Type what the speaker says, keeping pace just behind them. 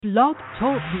Blog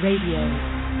Talk Radio.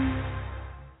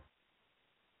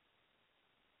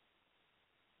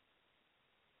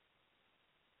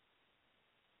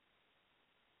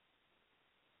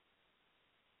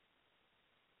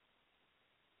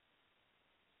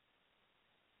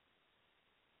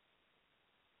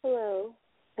 Hello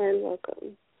and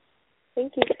welcome.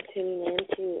 Thank you for tuning in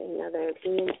to another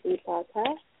BNC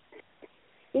podcast.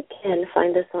 You can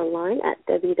find us online at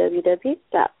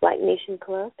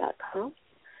www.blacknationclub.com.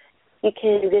 You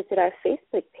can visit our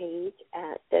Facebook page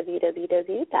at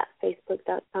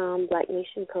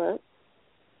www.facebook.com/blacknationclub.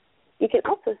 You can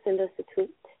also send us a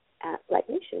tweet at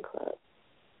blacknationclub.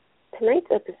 Tonight's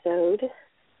episode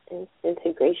is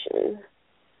integration.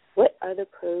 What are the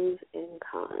pros and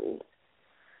cons?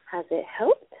 Has it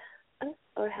helped us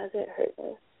or has it hurt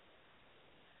us?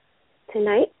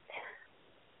 Tonight,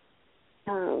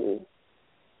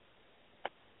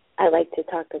 I like to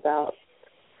talk about,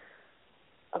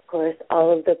 of course,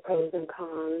 all of the pros and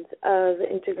cons of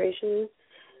integration.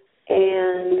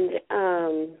 And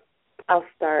I'll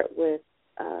start with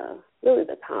really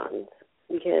the cons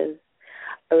because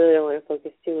I really don't want to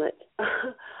focus too much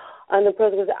on the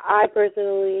pros because I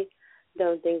personally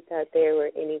don't think that there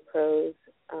were any pros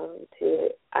to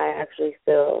it. I actually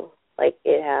feel like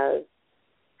it has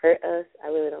hurt us. I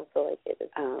really don't feel like it.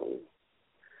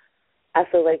 I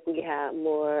feel like we had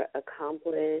more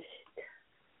accomplished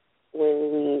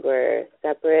when we were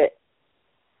separate,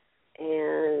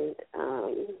 and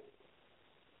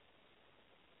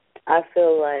I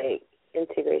feel like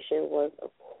integration was a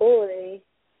ploy,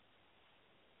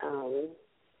 or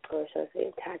should I say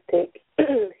a tactic,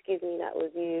 excuse me, that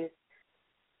was used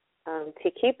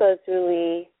to keep us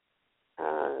really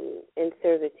in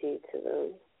servitude to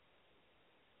them.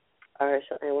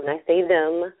 And when I say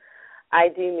them, I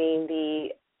do mean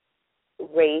the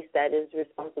race that is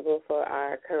responsible for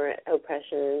our current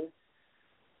oppression,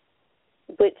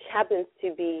 which happens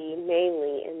to be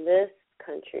mainly in this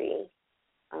country,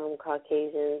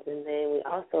 Caucasians, and then we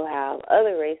also have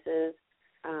other races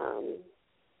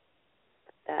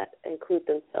that include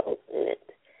themselves in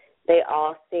it. They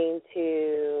all seem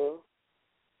to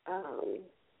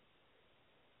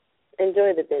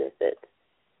enjoy the benefits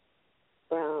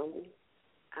from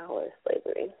our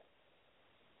slavery,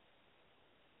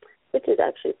 which is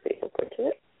actually pretty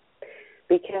unfortunate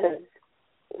because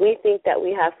we think that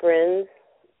we have friends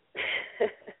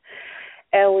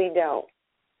and we don't.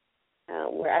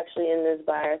 We're actually in this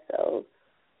by ourselves.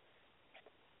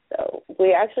 So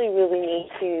we actually really need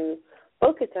to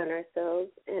focus on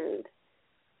ourselves and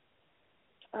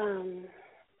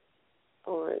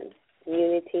on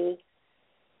unity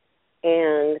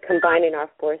and combining our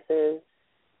forces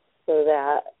so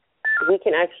that we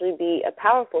can actually be a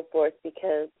powerful force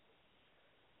because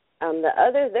the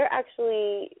others, they're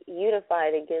actually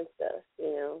unified against us,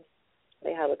 you know.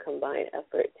 They have a combined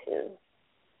effort to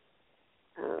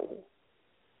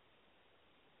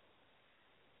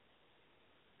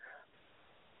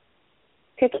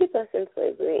keep us in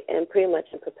slavery and pretty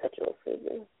much in perpetual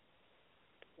slavery.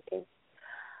 Okay.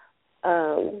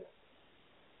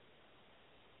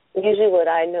 Usually what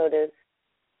I notice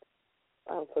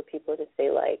for people to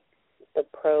say, like, the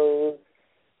pros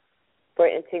for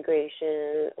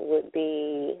integration would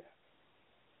be,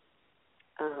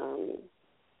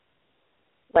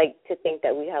 like, to think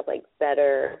that we have, like,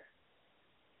 better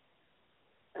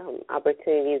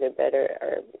opportunities or better,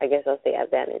 or I guess I'll say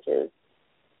advantages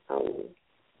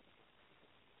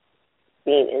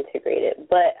being integrated.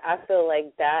 But I feel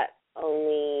like that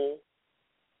only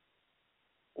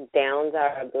downs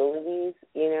our abilities,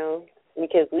 you know,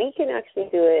 because we can actually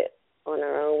do it on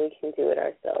our own. We can do it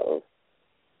ourselves.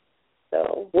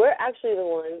 So we're actually the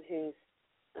ones who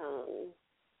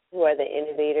are the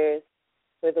innovators.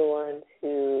 We're the ones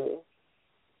who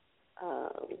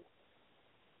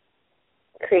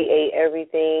create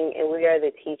everything, and we are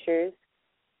the teachers.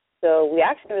 So we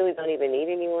actually really don't even need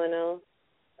anyone else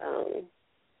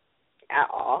at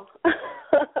all.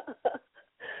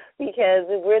 Because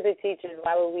if we're the teachers,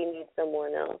 why would we need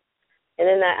someone else? And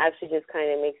then that actually just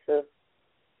kind of makes us,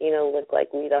 you know, look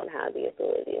like we don't have the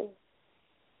ability.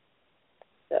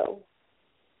 So,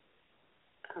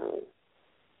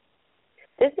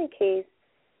 just in case,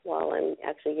 while I'm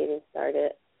actually getting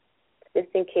started,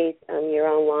 just in case you're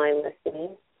online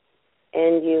listening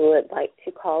and you would like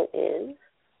to call in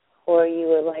or you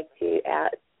would like to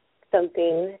add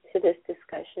something to this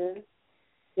discussion,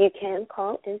 you can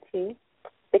call into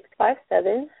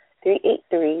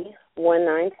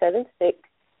 657-383-1976.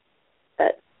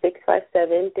 That's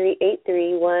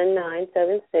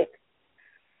 657-383-1976.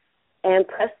 And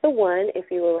press the 1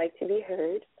 if you would like to be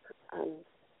heard.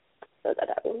 so that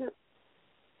I will know.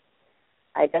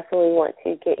 I definitely want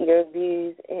to get your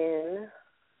views in,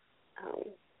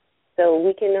 so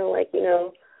we can know, like, you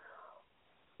know,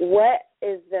 what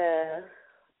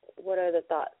are the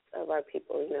thoughts of our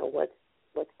people? You know, what's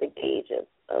the gauge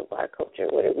of our culture?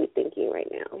 What are we thinking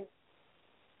right now?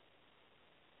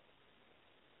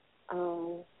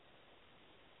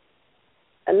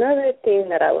 Another thing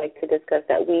that I like to discuss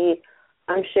that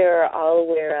I'm sure, are all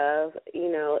aware of, you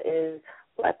know, is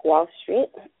Black Wall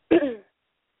Street.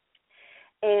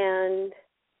 And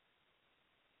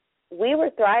we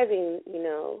were thriving, you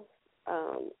know,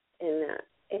 in that.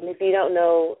 And if you don't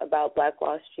know about Black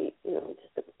Wall Street, you know,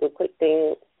 just a quick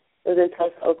thing, it was in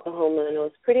Tulsa, Oklahoma, and it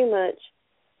was pretty much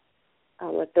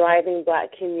a thriving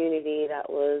Black community that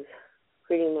was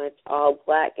pretty much all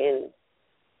Black, and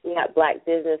we had Black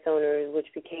business owners,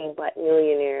 which became Black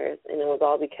millionaires, and it was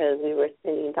all because we were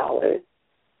spending dollars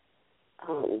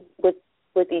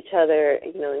with each other,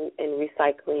 you know, and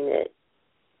recycling it.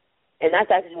 And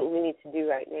that's actually what we need to do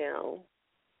right now.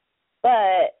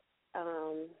 But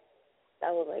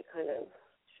that was, like, kind of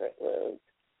short-lived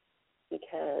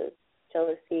because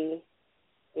jealousy,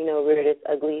 you know, reared its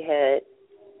ugly head.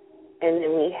 And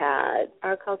then we had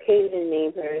our Caucasian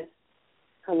neighbors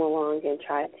come along and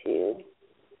try to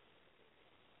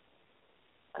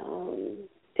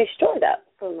destroy that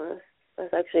from us.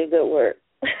 That's actually a good word.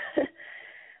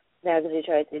 They actually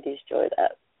tried to destroy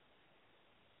that.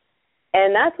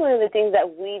 And that's one of the things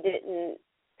that we didn't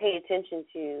pay attention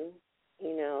to,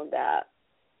 you know, that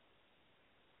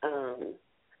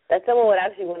someone would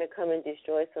actually want to come and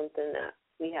destroy something that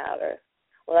we have.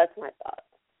 Well, that's my thought.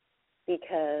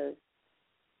 Because,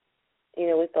 you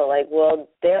know, we felt like, well,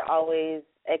 they're always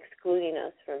excluding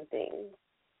us from things.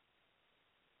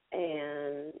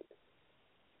 And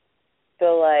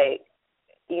feel like,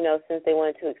 you know, since they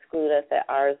wanted to exclude us, that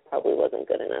ours probably wasn't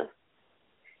good enough.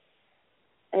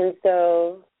 And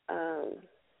so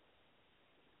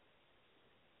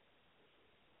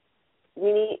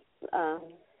we need,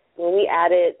 when we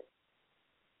added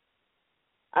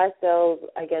ourselves,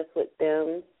 I guess, with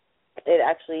them, it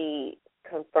actually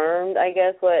confirmed, I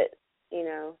guess, what, you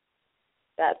know,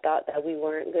 that thought that we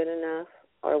weren't good enough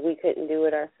or we couldn't do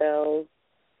it ourselves,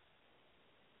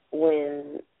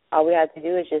 when all we had to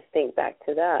do is just think back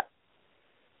to that.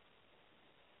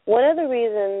 One of the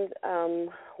reasons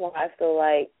why I feel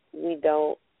like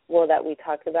that we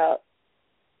talk about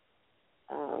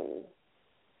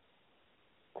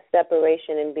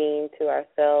separation and being to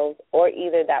ourselves, or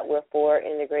either that we're for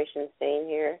integration staying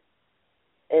here,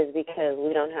 is because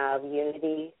we don't have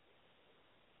unity.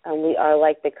 We are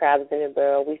like the crabs in a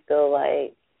barrel. We feel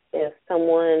like if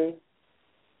someone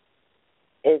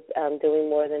is doing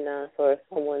more than us, or if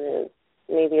someone is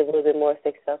maybe a little bit more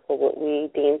successful, what we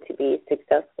deem to be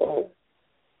successful,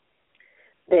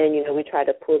 then, you know, we try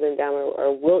to pull them down,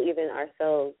 or we'll even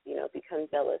ourselves, you know, become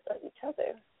jealous of each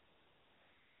other.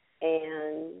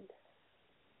 And,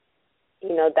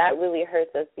 you know, that really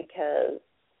hurts us because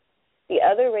the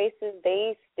other races,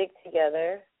 they stick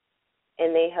together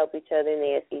and they help each other and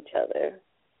they assist each other.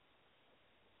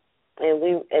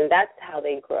 And that's how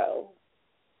they grow.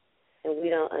 And we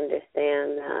don't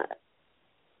understand that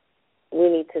we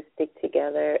need to stick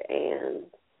together and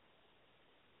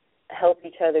help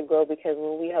each other grow, because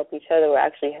when we help each other, we're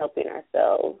actually helping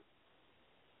ourselves.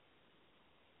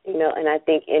 You know, and I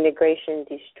think integration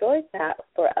destroyed that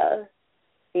for us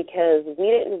because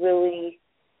we didn't really,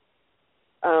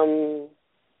 you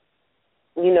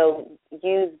know,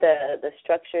 use the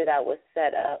structure that was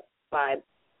set up by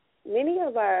many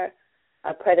of our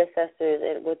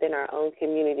predecessors within our own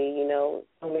community. You know,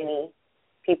 so many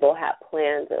people had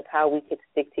plans of how we could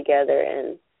stick together,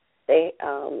 and they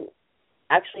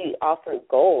actually offered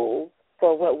goals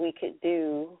for what we could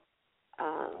do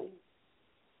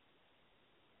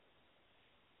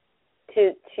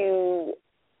to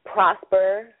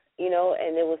prosper, you know,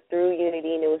 and it was through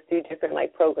unity and it was through different,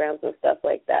 like, programs and stuff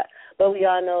like that. But we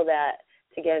all know that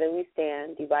together we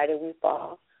stand, divided we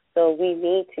fall. So we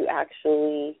need to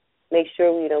actually make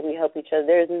sure, you know, we help each other.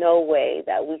 There's no way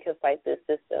that we can fight this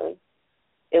system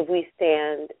if we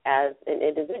stand as an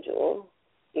individual,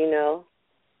 you know.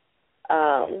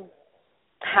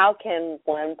 How can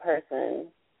one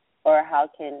person, or how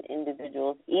can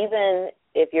individuals, even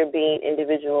if you're being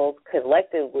individuals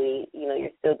collectively, you know,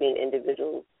 you're still being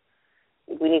individuals.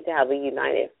 We need to have a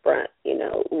united front, you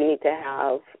know. We need to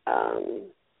have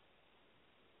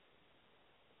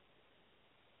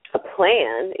a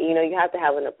plan. You know, you have to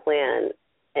have a plan.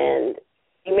 And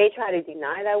you may try to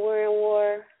deny that we're in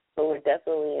war, but we're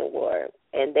definitely in war.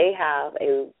 And they have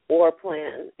a war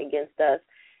plan against us.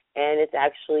 and it's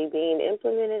actually being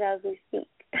implemented as we speak.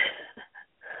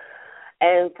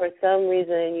 And for some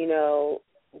reason,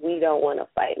 we don't want to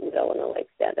fight. We don't want to,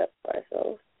 stand up for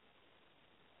ourselves,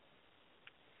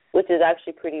 which is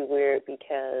actually pretty weird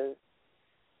because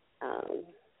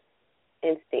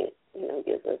instinct,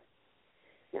 gives us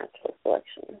natural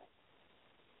selection.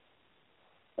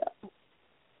 So.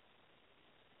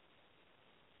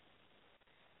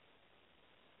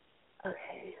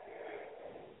 Okay.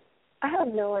 I have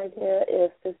no idea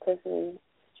if this person is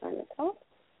trying to talk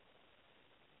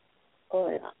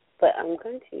or not, but I'm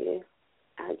going to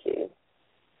add you.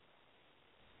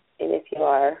 And if you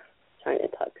are trying to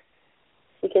talk,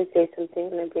 you can say something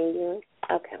when I bring you in.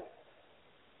 Okay.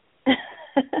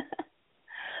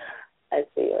 I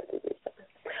see what to do.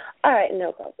 All right,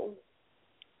 no problem.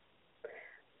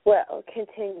 Well,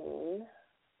 continuing.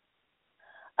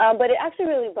 But it actually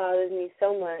really bothers me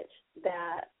so much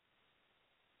that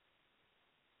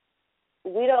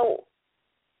we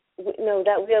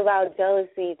allow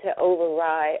jealousy to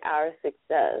override our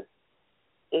success,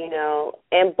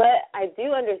 but I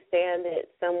do understand it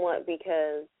somewhat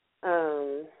because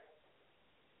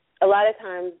a lot of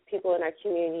times people in our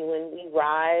community, when we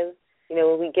rise,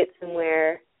 when we get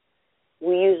somewhere,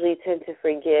 we usually tend to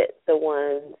forget the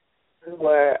ones who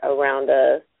were around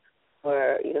us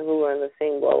or, who were on the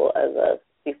same level as us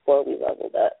before we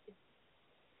leveled up.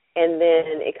 And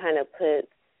then it kind of puts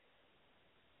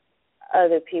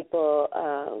other people,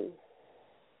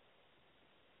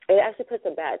 it actually puts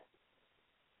I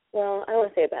don't want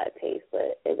to say a bad taste,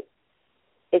 but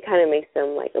it kind of makes them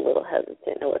a little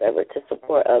hesitant or whatever to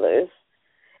support others.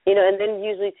 And then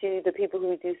usually too, the people who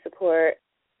we do support,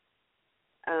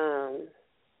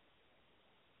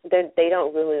 they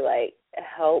don't really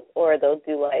help, or they'll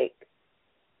do a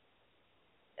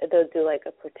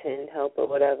pretend help or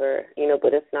whatever,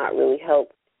 but it's not really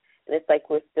help. And it's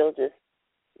we're still just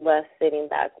left sitting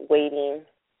back waiting.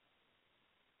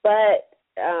 But,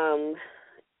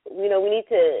 we need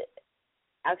to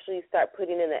actually start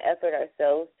putting in the effort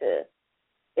ourselves to,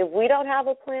 if we don't have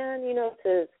a plan,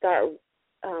 to start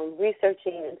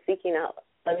researching and seeking out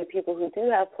other people who do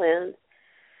have plans,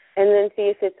 and then see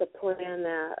if it's a plan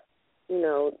that,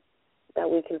 that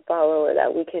we can follow or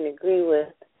that we can agree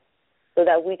with, so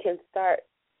that we can start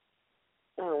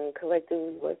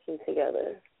collectively working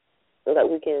together, so that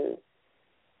we can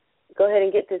go ahead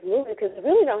and get this moving, because we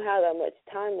really don't have that much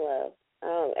time left.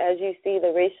 As you see,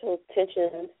 the racial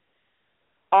tensions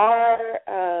are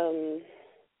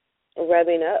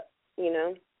revving up,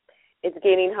 It's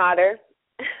getting hotter,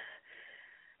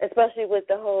 especially with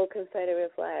the whole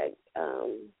Confederate flag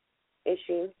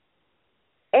issue.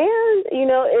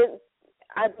 And,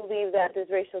 I believe that this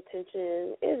racial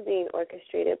tension is being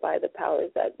orchestrated by the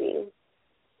powers that be.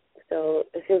 So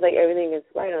it seems like everything is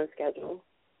right on schedule.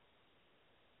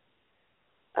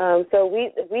 So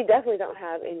we definitely don't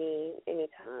have any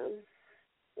time,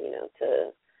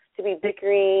 to be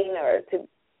bickering or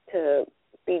to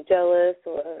be jealous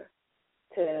or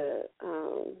to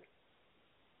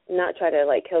not try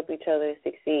to help each other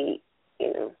succeed.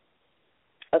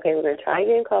 Okay, we're gonna try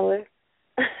again, caller.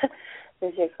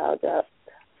 There's your call drop.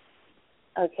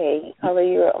 Okay, caller,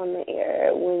 you are on the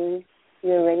air. When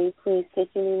you're ready, please state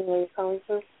your name and where you're calling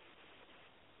from.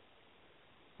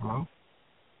 Hello?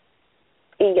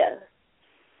 Yes.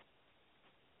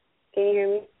 Can you hear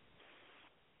me?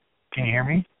 Can you hear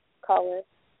me? Caller.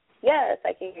 Yes,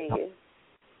 I can hear you.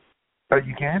 Oh,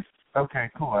 you can? Okay,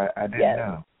 cool. I didn't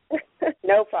know.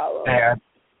 No problem. Yeah,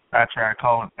 I tried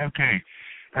calling. Okay,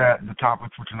 the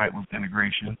topic for tonight was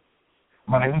integration.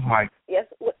 My name is Mike. Yes.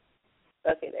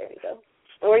 Okay, there you go.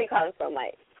 Where are you calling from,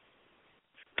 Mike?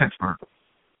 Pittsburgh.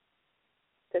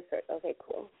 Pittsburgh. Okay,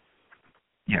 cool.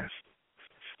 Yes.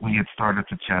 We had started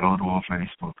to chat a little on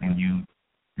Facebook, and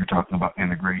you're talking about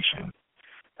integration.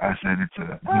 I said it's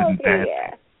a good and bad.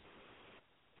 Yeah.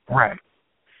 Right.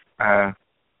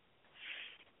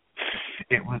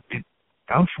 It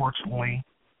unfortunately,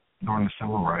 during the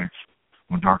civil rights,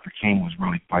 when Dr. King was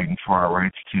really fighting for our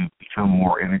rights to become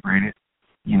more integrated,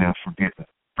 forget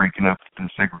breaking up the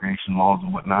segregation laws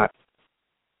and whatnot,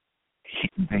 he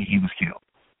was killed.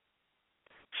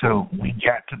 So we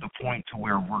got to the point to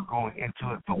where we're going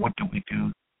into it, but what do we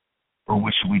do, or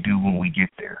what should we do when we get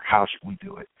there? How should we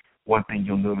do it? One thing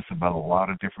you'll notice about a lot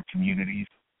of different communities,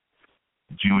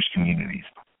 Jewish communities,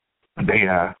 they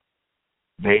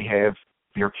have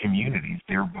their communities,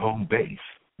 their home base.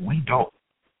 We don't.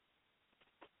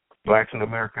 Blacks in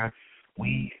America,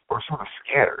 we are sort of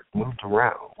scattered, moved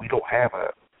around. We don't have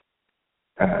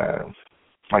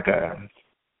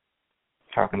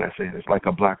how can I say this, like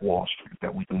a Black Wall Street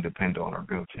that we can depend on or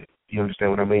go to. You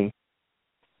understand what I mean?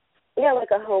 Yeah, like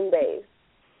a home base.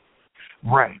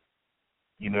 Right.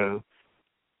 You know,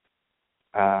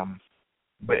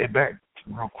 but back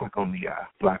real quick on the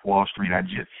Black Wall Street.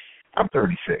 I'm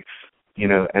 36. You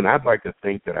know, and I'd like to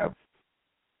think that I've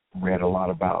read a lot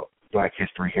about Black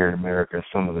history here in America,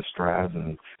 some of the strides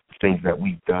and things that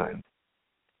we've done.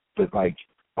 But like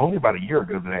only about a year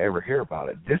ago did I ever hear about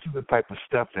it. This is the type of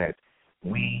stuff that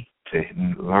we to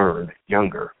learn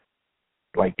younger.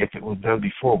 Like if it was done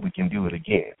before, we can do it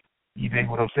again. You dig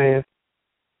what I'm saying?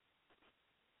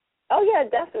 Oh, yeah,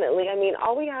 definitely. I mean,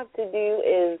 all we have to do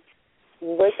is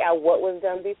look at what was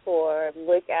done before,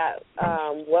 look at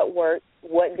what worked,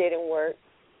 what didn't work,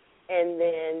 and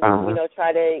then,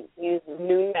 try to use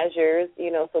new measures,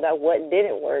 so that what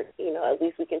didn't work, at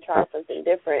least we can try something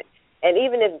different. And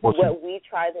even if what we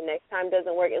try the next time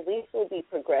doesn't work, at least we'll be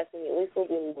progressing, at least we'll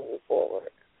be moving forward.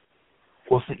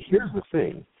 Well, see, here's the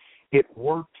thing. It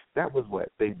worked. That was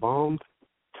what? They bombed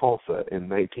Tulsa in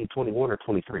 1921 or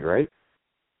 23, right?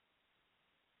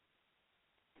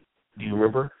 Do you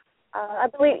remember? I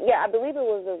believe it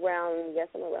was around,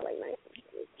 somewhere around like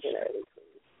 19, early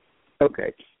 20s.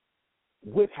 Okay.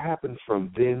 What happened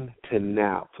from then to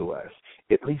now to us?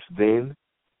 At least then,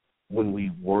 when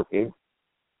we weren't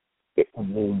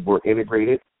when we were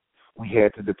integrated, we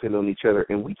had to depend on each other,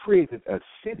 and we created a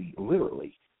city,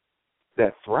 literally,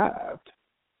 that thrived.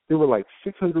 There were like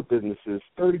 600 businesses,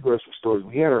 30 grocery stores.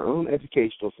 We had our own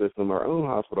educational system, our own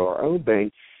hospital, our own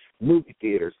bank, movie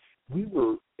theaters. We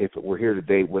were, if it were here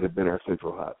today, would have been our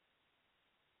central hub.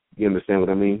 You understand what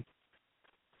I mean?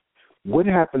 What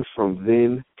happened from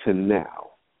then to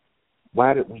now?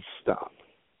 Why did we stop?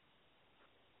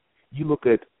 You look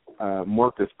at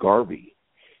Marcus Garvey.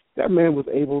 That man was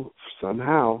able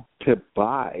somehow to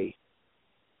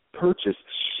purchase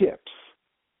ships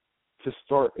to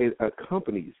start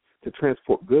companies to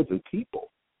transport goods and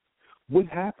people. What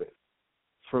happened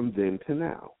from then to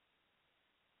now?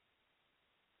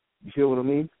 You feel what I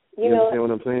mean? You understand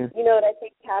what I'm saying? You know what I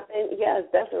think happened? Yes,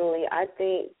 definitely. I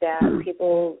think that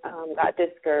people got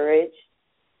discouraged,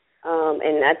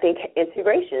 and I think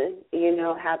integration,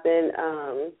 happened.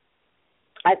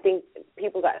 I think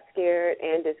people got scared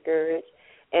and discouraged,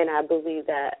 and I believe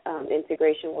that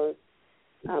integration was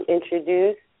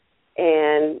introduced,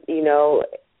 and,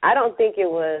 I don't think it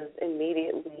was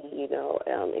immediately,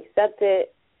 accepted.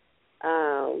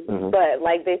 But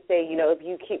like they say, if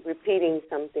you keep repeating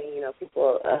something,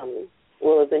 people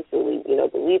will eventually,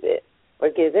 believe it or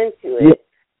give into it.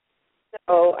 Yeah.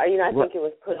 So, I think it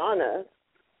was put on us.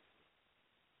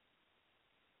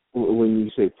 When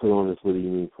you say put on us, what do you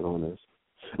mean put on us?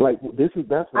 Like that's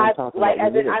what I'm talking about.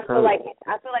 I feel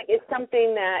like it's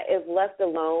something that if left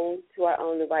alone to our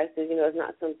own devices, it's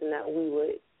not something that we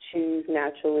would choose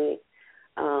naturally.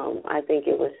 I think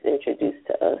it was introduced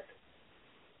to us.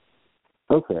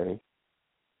 Okay.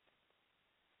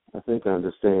 I think I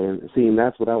understand. See, and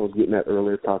that's what I was getting at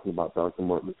earlier, talking about Dr.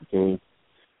 Martin Luther King.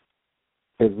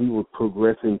 As we were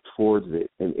progressing towards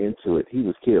it and into it, he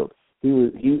was killed.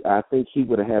 I think he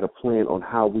would have had a plan on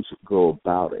how we should go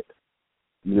about it.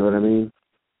 You know what I mean?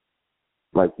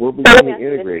 Like, we're becoming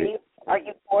integrated. Are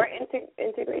you for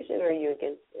integration or are you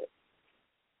against it?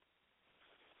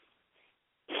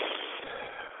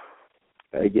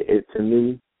 To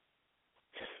me,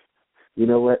 you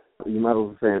know what? You might as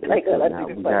well say it now.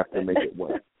 We have to make it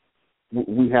work.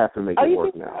 We have to make it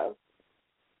work now. So?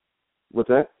 What's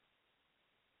that?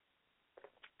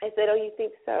 I said, you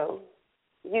think so?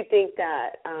 You think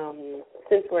that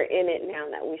since we're in it now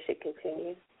that we should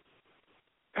continue?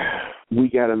 We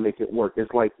got to make it work.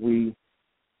 It's like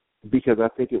because I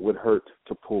think it would hurt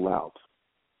to pull out,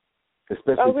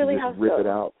 especially if you just rip it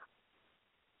out.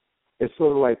 It's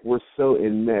sort of like we're so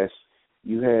enmeshed.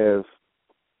 You have,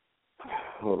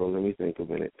 hold on, let me think a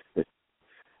minute.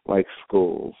 Like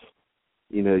schools,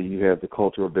 you have the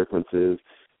cultural differences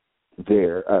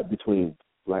there between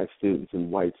black students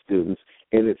and white students,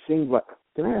 and it seems like,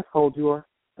 can I ask how old you are?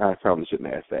 I probably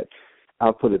shouldn't ask that.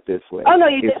 I'll put it this way. Oh, no,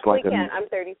 you definitely can. I'm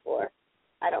 34.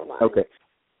 I don't mind.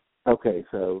 Okay,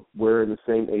 so we're in the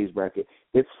same age bracket.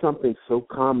 It's something so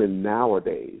common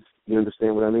nowadays. You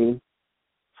understand what I mean?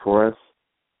 For us.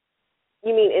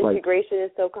 You mean integration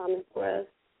is so common for us?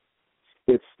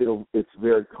 It's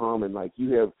very common. Like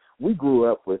we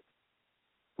grew up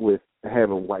with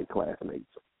having white classmates.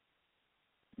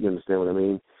 You understand what I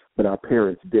mean? But our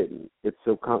parents didn't. It's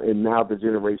so common, and now the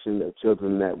generation of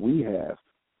children that we have,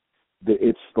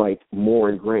 it's like more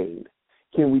ingrained.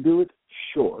 Can we do it?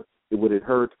 Sure. Would it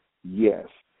hurt? Yes.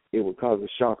 It would cause a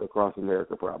shock across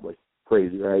America, probably.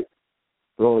 Crazy, right?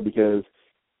 But only because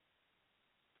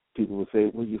people would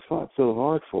say, well, you fought so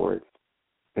hard for it.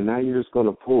 and now you're just going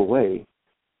to pull away.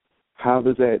 How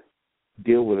does that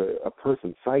deal with a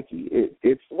person's psyche?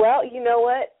 Well, you know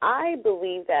what? I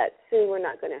believe that soon we're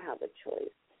not going to have a choice,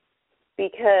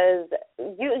 because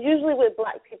usually with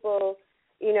Black people,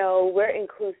 you know, we're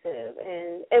inclusive,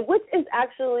 and which is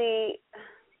actually,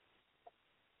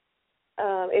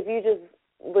 if you just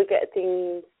look at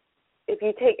things, if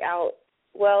you just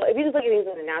look at things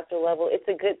on a natural level, it's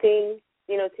a good thing,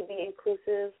 you know, to be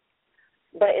inclusive.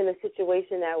 But in the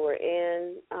situation that we're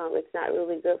in, it's not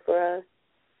really good for us,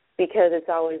 because it's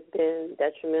always been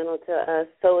detrimental to us.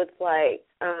 So it's like,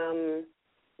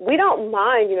 we don't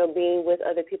mind, you know, being with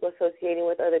other people, associating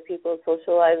with other people,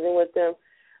 socializing with them.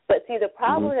 But see, the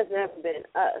problem has never been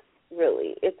us,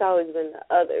 really. It's always been the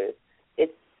others.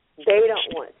 They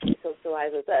don't want to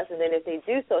socialize with us, and then if they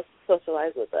do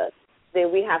socialize with us,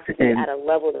 then we have to be at a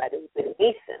level that is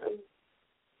beneath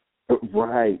them.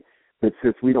 Right. But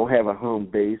since we don't have a home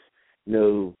base,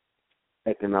 no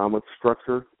economic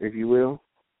structure, if you will,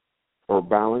 or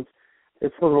balance,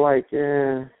 it's sort of like,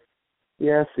 yeah,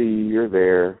 I see you're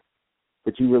there,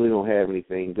 but you really don't have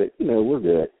anything, but, you know, we're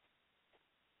good.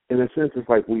 In a sense, it's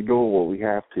like we're doing what we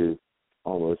have to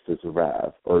almost to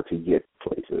survive or to get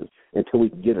places until we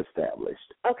can get established.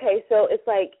 Okay, so it's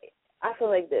like, I feel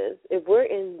like this. If we're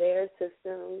in their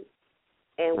system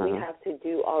and we have to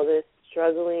do all this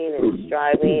struggling and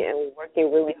striving and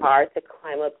working really hard to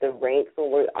climb up the ranks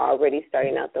when we're already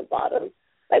starting at the bottom,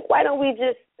 like, why don't we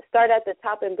just start at the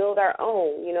top and build our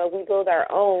own? You know, we build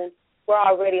our own, we're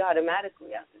already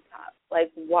automatically at the top.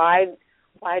 Like, why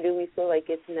do we feel like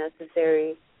it's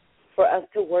necessary for us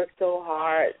to work so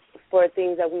hard for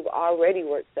things that we've already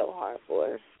worked so hard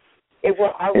for? If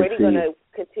we're already going to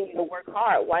continue to work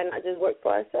hard, why not just work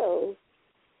for ourselves?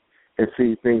 And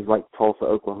see, things like Tulsa,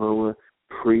 Oklahoma,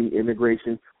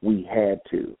 pre-integration, we had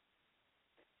to.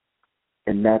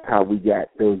 And that's how we got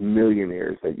those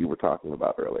millionaires that you were talking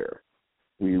about earlier.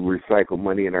 We recycled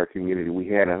money in our community. We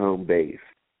had a home base.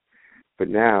 But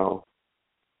now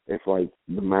it's like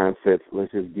the mindset's,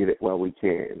 let's just get it while we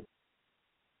can.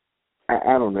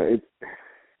 I don't know.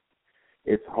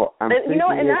 It's hard.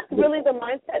 And that's really the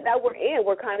mindset that we're in.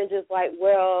 We're kind of just like,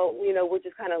 well, you know, we're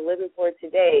just kind of living for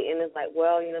today. And it's like,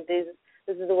 well, you know, this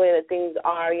is the way that things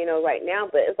are, you know, right now.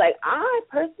 But it's like, I'm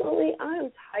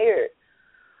tired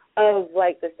of,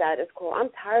 like, the status quo. I'm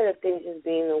tired of things just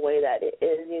being the way that it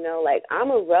is, you know. Like, I'm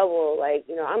a rebel. Like,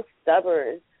 you know, I'm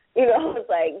stubborn. You know, it's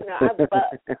like, you know, I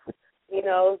buck. You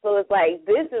know, so it's like,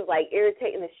 this is like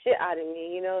irritating the shit out of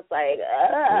me. You know, it's like,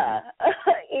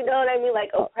 you know what I mean?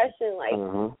 Like, oppression, like,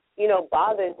 you know,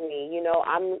 bothers me. You know,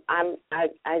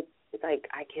 it's like,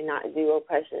 I cannot do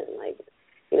oppression. Like,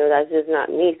 you know, that's just not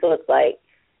me. So it's like,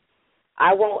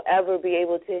 I won't ever be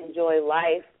able to enjoy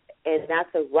life, and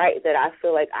that's a right that I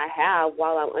feel like I have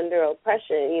while I'm under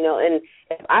oppression. You know, and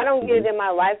if I don't get it in my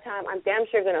lifetime, I'm damn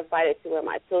sure going to fight it to where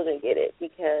my children get it,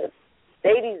 because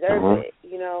they deserve it.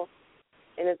 You know.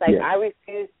 And it's like, I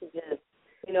refuse to just,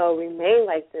 you know, remain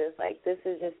like this. Like, this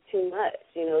is just too much.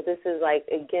 You know, this is, like,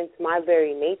 against my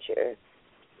very nature,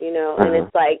 you know. And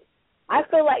it's like, I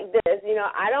feel like this, you know,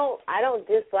 I don't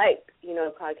dislike, you know,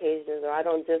 Caucasians, or I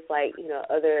don't dislike, you know,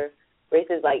 other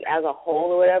races, like, as a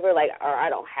whole or whatever. Like, or I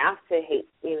don't have to hate,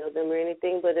 you know, them or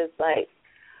anything. But it's like,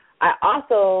 I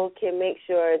also can make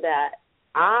sure that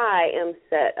I am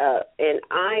set up and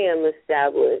I am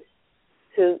established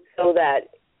so that,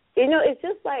 you know, it's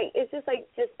just like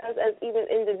as even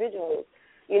individuals,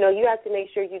 you know, you have to make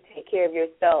sure you take care of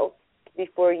yourself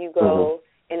before you go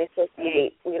and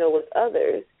associate, you know, with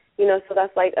others. You know, so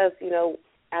that's like us, you know,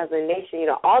 as a nation. You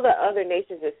know, all the other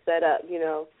nations are set up, you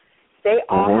know, they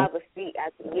all have a seat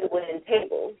at the UN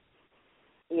table.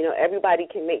 You know, everybody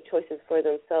can make choices for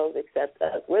themselves except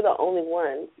us. We're the only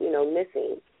ones, you know,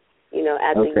 missing, you know,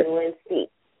 at the UN seat.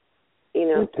 You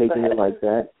know, and taking it like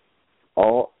that,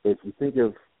 if you think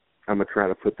of, I'm going to try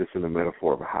to put this in the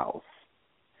metaphor of a house.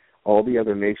 All the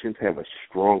other nations have a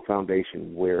strong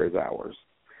foundation. Where is ours?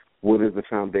 What is the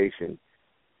foundation?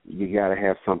 You got to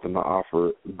have something to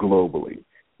offer globally.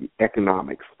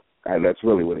 Economics, that's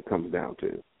really what it comes down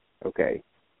to, okay?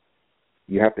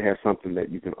 You have to have something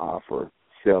that you can offer,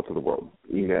 sell to the world,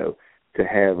 you know, to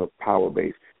have a power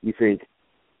base. You think,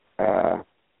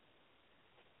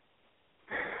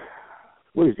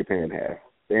 what does Japan have?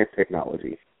 They have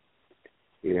technology.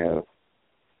 You know,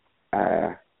 but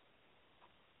I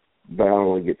don't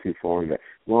want to get too far into that.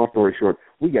 Long story short,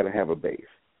 we got to have a base.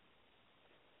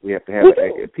 We have to have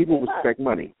people respect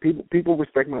money. People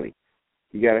respect money.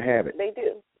 You got to have it. They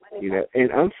do. You know,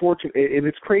 and unfortunately, and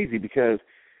it's crazy because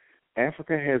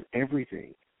Africa has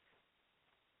everything.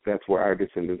 That's where our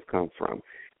descendants come from,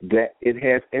 that it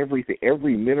has everything,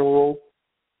 every mineral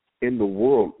in the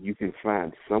world you can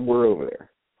find somewhere over there.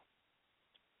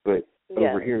 But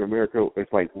over here in America,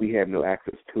 it's like we have no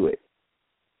access to it.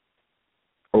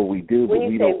 Or we do, but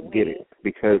we don't get it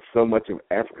because so much of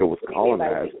Africa was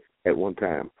colonized at one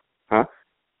time. Huh?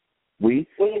 We?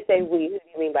 When you say we, who do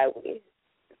you mean by we?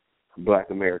 Black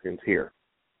Americans here.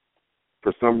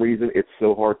 For some reason, it's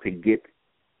so hard to get,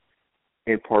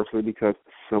 and partially because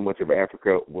so much of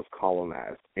Africa was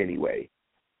colonized anyway.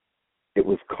 It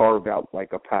was carved out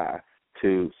like a pie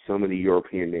to so many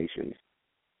European nations,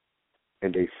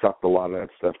 and they sucked a lot of that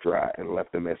stuff dry and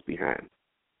left a mess behind.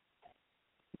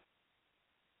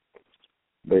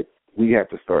 But we have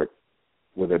to start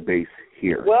with a base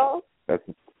here. Well,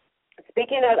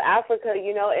 speaking of Africa,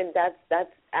 and that's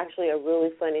actually a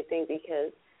really funny thing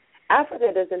because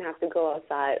Africa doesn't have to go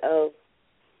outside of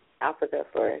Africa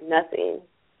for nothing.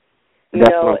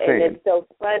 That's what I'm saying. And it's so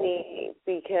funny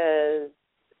because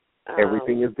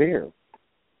everything is there.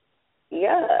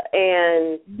 Yeah,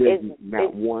 and there's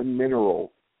not one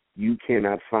mineral you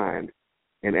cannot find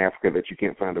in Africa that you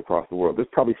can't find across the world. There's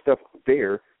probably stuff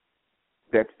there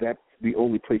that's the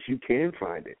only place you can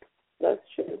find it. That's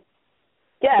true.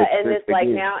 Yeah, and it's like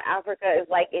now Africa is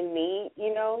like in need,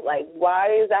 like why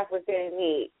is Africa in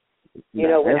need?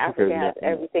 When Africa has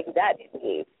everything that it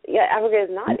needs. Yeah, Africa is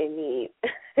not in need.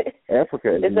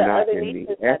 Africa is not in need.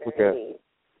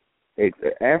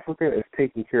 Africa is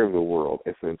taking care of the world,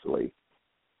 essentially.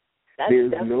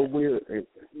 There's nowhere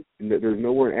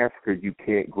in Africa you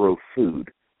can't grow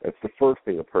food. That's the first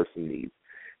thing a person needs.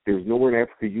 There's nowhere in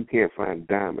Africa you can't find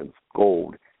diamonds,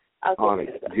 gold,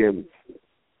 onyx, gems.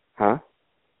 Huh?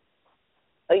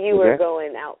 Oh, you were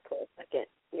going out for a second.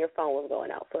 Your phone was going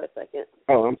out for a second.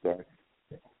 Oh, I'm sorry.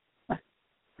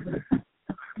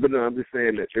 But no, I'm just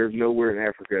saying that there's nowhere in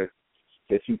Africa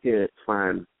that you can't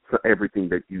find everything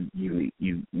that you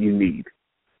need.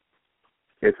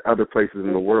 It's other places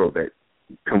in the world that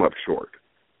come up short.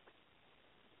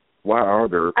 Why are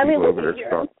there people over there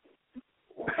stuck?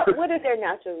 What are their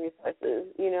natural resources?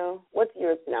 What's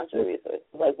Europe's natural resources?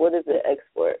 Like, what does it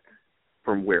export?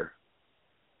 From where?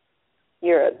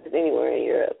 Europe, anywhere in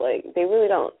Europe. Like, they really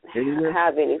don't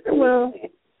have anything.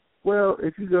 Well,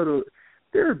 if you go to,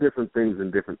 there are different things in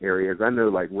different areas. I know,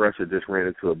 like, Russia just ran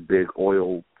into a big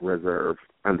oil reserve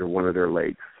under one of their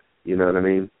lakes. You know what I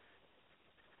mean?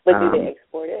 But do they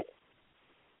export it?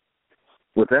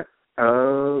 What's that?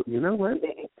 You know what? Do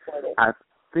they export it? I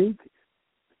think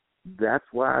that's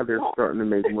why they're starting to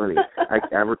make money. I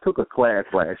took a class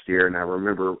last year, and I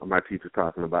remember my teacher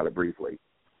talking about it briefly.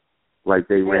 Like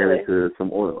they ran into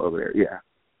some oil over there. Yeah.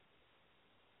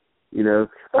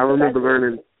 I remember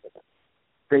learning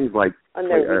things like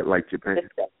Japan.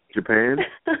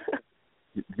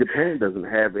 Japan doesn't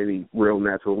have any real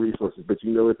natural resources, but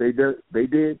you know what they did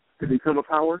to become a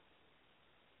power?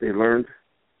 They invested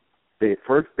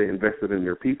in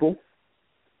their people.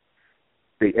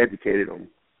 They educated them.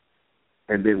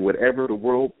 And then whatever the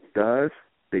world does,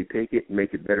 they take it,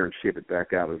 make it better, and ship it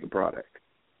back out as a product.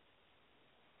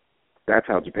 That's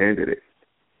how Japan did it.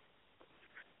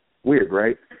 Weird,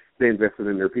 right? They invested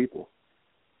in their people.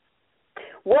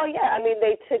 Well, yeah. I mean,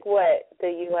 they took what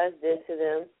the U.S. did to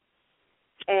them,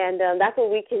 and that's what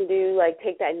we can do, like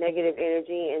take that negative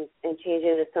energy and change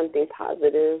it into something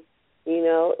positive,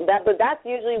 But that's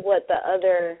usually what the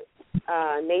other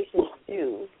nations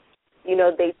do.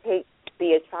 They take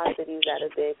the atrocities that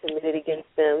have been committed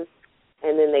against them,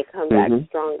 and then they come back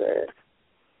stronger.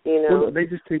 Well, they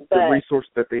just take the resource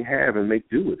that they have and make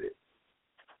do with it.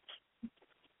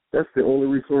 That's the only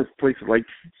resource places like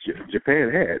Japan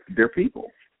had, their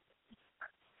people.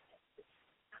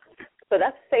 But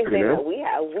that's the same thing that we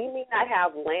have. We may not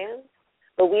have land,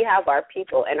 but we have our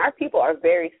people, and our people are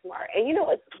very smart. And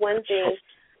it's one thing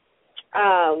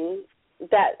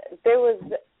that there was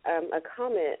a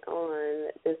comment on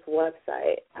this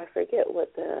website. I forget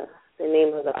what the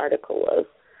name of the article was.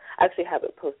 I actually have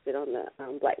it posted on the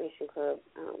Black Nation Club,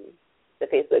 the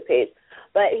Facebook page.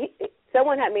 But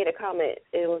someone had made a comment.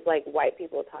 It was like white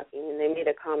people talking, and they made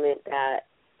a comment that,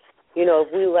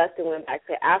 if we left and went back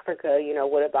to Africa,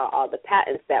 what about all the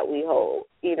patents that we hold,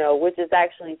 which is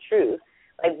actually true.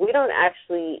 Like, we don't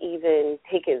actually even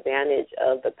take advantage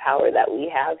of the power that we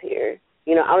have here.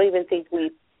 I don't even think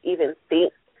we even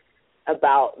think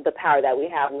about the power that we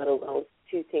have, let alone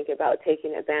to think about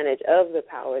taking advantage of the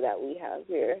power that we have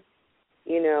here.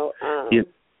 You know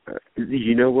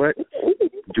what?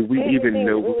 Do we even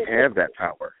know we have that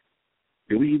power?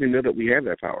 Do we even know that we have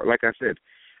that power? Like I said,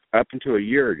 up until a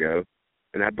year ago,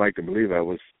 and I'd like to believe I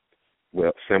was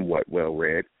somewhat well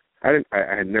read, I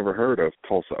had never heard of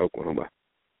Tulsa, Oklahoma.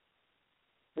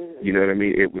 You know what I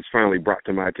mean? It was finally brought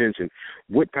to my attention.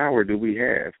 What power do we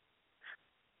have?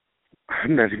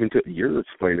 I'm not even. You're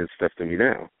explaining stuff to me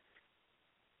now.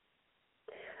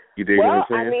 You dig what I'm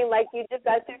saying? Well, I mean, like you just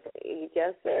got to,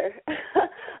 yes, sir.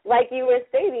 Like you were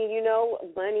stating, you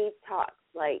know, money talks.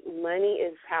 Like money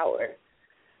is power.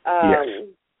 Yes.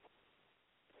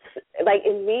 Like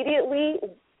immediately,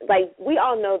 like we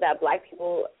all know that Black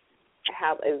people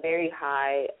have a very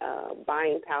high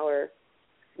buying power.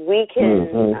 We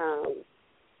can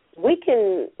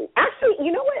actually,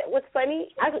 you know what's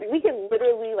funny? We can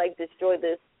literally like destroy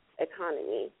this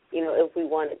economy, you know, if we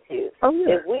wanted to. Oh,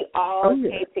 yeah. If we all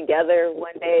came together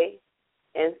one day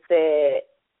and said,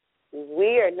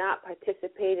 we are not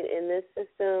participating in this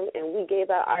system and we gave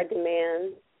out our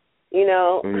demands, you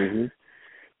know,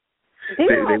 do you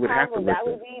know how powerful that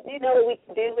would be? Do you know what we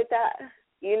can do with that,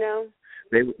 you know?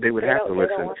 They would have to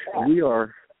listen.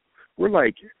 We're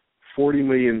like 40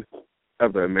 million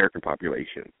of the American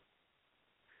population.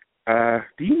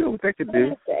 Do you know what that could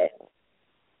do?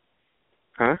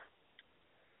 Huh?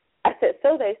 I said,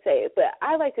 so they say, but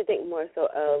I like to think more so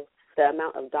of the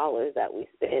amount of dollars that we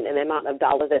spend and the amount of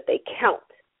dollars that they count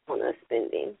on us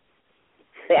spending.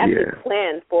 They actually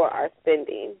plan for our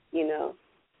spending, you know.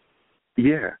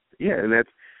 Yeah, and that's,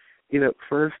 you know,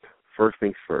 first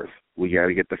things first. We got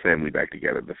to get the family back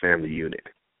together, the family unit.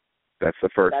 That's the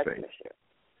first thing. For sure.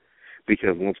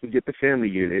 Because once we get the family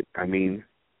unit, I mean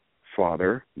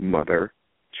father, mother,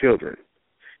 children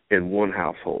in one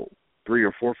household, 3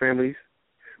 or 4 families,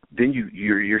 then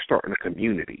you're starting a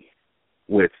community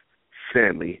with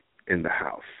family in the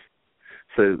house.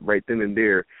 So right then and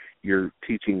there, you're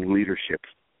teaching leadership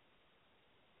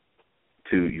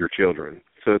to your children.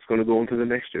 So it's going to go into the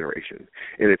next generation,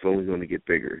 and it's only going to get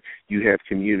bigger. You have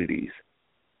communities.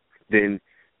 Then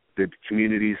the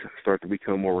communities start to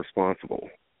become more responsible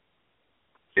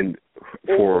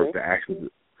for the actions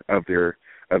of the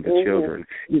children.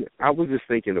 You know, I was just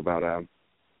thinking about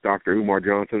Dr. Umar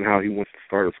Johnson, how he wants to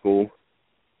start a school.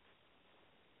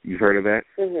 You've heard of that?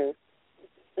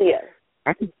 Yes.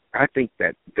 I think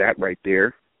that right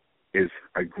there is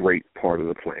a great part of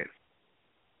the plan.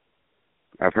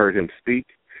 I've heard him speak.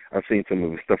 I've seen some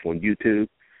of his stuff on YouTube.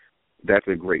 That's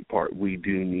a great part. We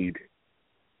do need.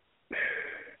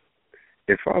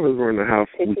 If fathers were in the house,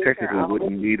 we technically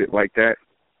wouldn't need it like that,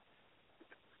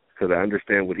 because I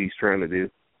understand what he's trying to do.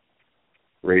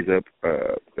 Raise up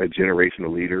a generation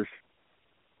of leaders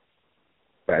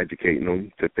by educating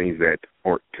them to things that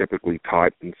aren't typically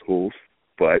taught in schools.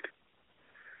 But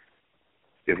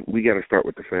we got to start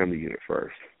with the family unit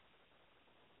first,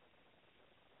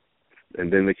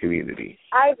 and then the community.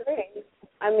 I agree.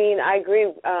 I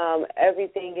agree.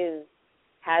 Everything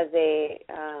has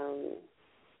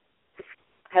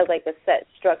like a set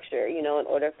structure, you know, in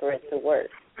order for it to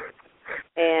work.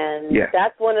 And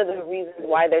that's one of the reasons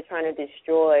why they're trying to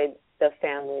destroy the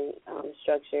family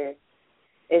structure,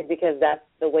 is because that's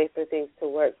the way for things to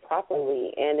work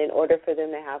properly. And in order for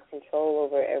them to have control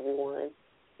over everyone,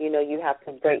 you know, you have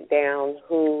to break down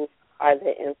who are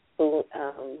the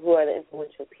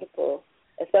influential people,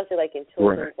 especially like in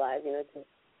children's lives. You know,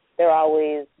 they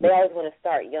always want to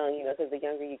start young, you know, because the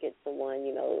younger you get someone,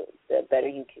 you know, the better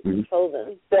you can control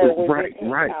them. So when you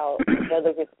take out, you know,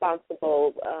 the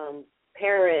responsible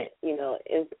parent, you know,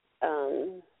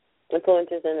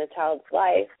 influences in a child's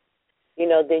life, you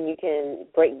know, then you can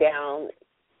break down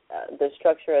the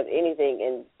structure of anything,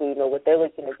 and you know what they're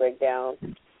looking to break down.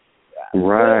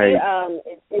 Right. Really,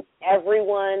 it's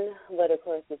everyone, but of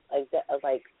course it's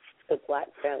like the Black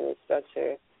family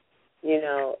structure, you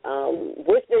know,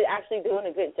 which they're actually doing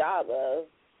a good job of,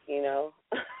 you know.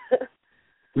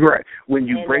 Right. When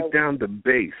you break down the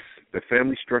base, the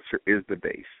family structure is the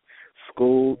base.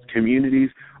 Schools,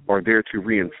 communities are there to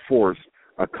reinforce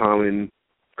a common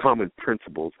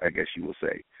principles, I guess you will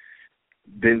say.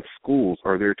 Then schools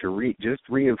are there to just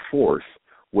reinforce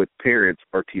what parents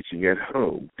are teaching at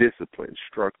home, discipline,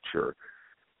 structure.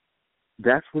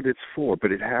 That's what it's for,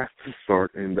 but it has to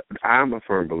start I'm a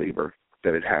firm believer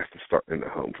that it has to start in the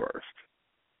home first.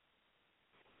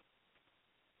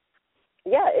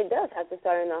 Yeah, it does have to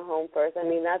start in the home first. I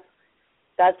mean,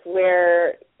 that's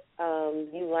where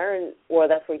you learn, or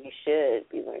that's where you should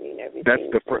be learning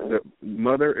everything. The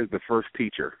mother is the first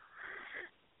teacher.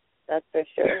 That's for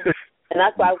sure. And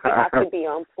that's why we have to be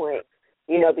on point,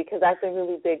 you know, because that's a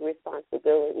really big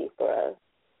responsibility for us.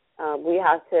 We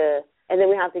have to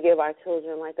give our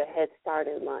children like a head start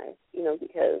in life, you know,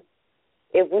 because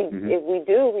if we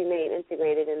do remain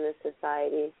integrated in this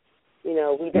society, you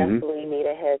know, we definitely need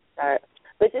a head start.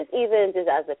 But just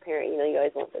as a parent, you know, you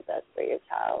always want the best for your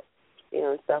child, you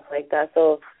know, and stuff like that.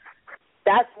 So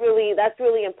that's really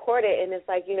important. And it's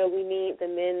like, we need the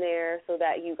men there so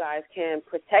that you guys can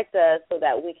protect us, so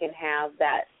that we can have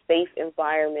that safe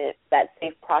environment, that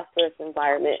safe, prosperous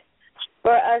environment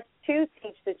for us to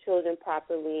teach the children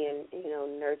properly and,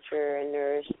 nurture and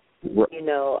nourish,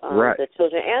 right. the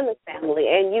children and the family,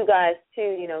 and you guys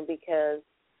too, because,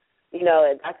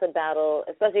 that's a battle,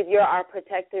 especially if you're our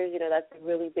protectors, that's a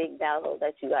really big battle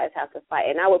that you guys have to fight.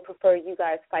 And I would prefer you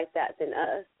guys fight that than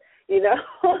us, Yeah.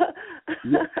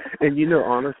 And,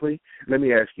 honestly, let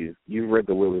me ask you, you read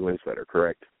the Willie Lynch letter,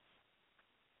 correct?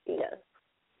 Yes.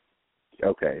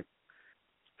 Okay.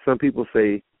 Some people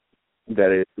say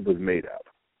that it was made up.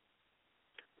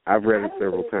 I've read it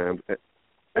several times,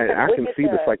 and I can see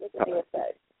the effect.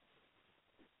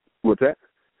 What's that?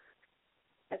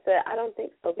 I said, I don't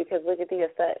think so, because look at the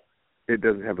effect. It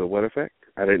doesn't have the what effect?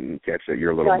 I didn't catch that.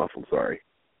 You're a little muffled, sorry.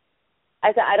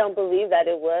 I said, I don't believe that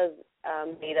it was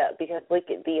made up, because look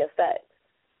at the effect.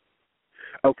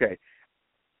 Okay.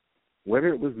 Whether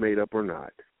it was made up or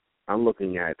not, I'm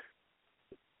looking at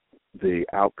the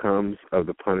outcomes of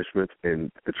the punishments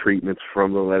and the treatments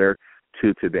from the letter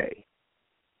to today.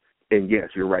 And yes,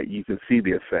 you're right. You can see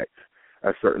the effects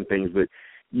of certain things, but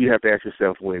you have to ask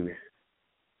yourself when,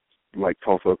 like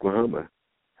Tulsa, Oklahoma,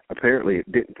 apparently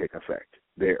it didn't take effect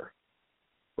there,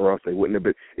 or else they wouldn't have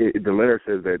been. The letter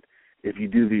says that if you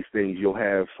do these things, you'll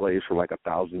have slaves for like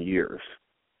 1,000 years.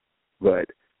 But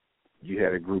you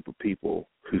had a group of people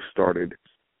who started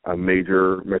a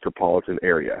major metropolitan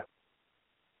area,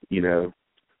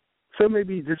 So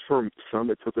maybe just for some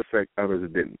it took effect, others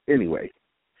it didn't. Anyway,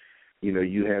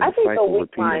 you have I the think cycle the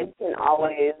weak mind can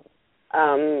always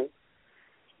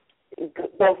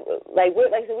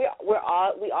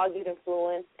we all get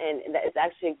influenced, and it's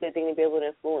actually a good thing to be able to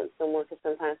influence someone, because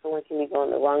sometimes someone can be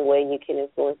going the wrong way and you can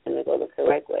influence them to go the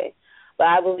correct way. But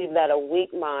I believe that a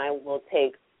weak mind will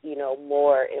take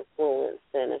more influence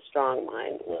than a strong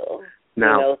mind will.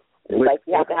 Now, you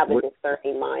have to have a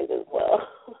discerning mind as well.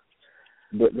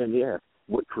 But then,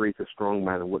 what creates a strong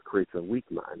mind and what creates a weak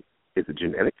mind? Is it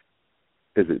genetic?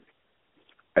 Is it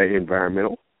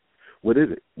environmental? What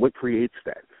is it? What creates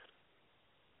that?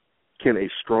 Can a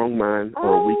strong mind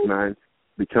or a weak mind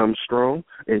become strong,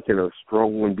 and can a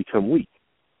strong one become weak?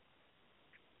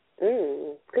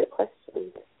 Good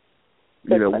question.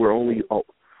 We're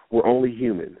only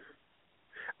human.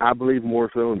 I believe more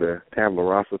so in the tabula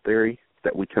rasa theory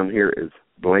that we come here as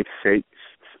blank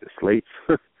slates,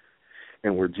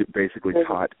 and we're basically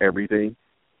taught everything.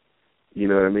 You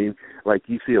know what I mean? Like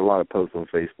you see a lot of posts on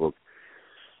Facebook.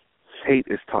 Hate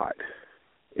is taught.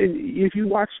 And if you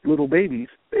watch little babies,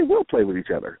 they will play with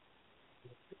each other,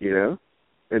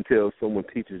 until someone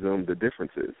teaches them the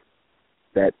differences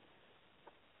that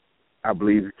I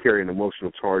believe carry an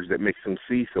emotional charge that makes them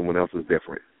see someone else as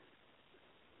different.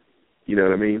 You know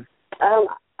what I mean?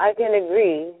 I can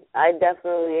agree. I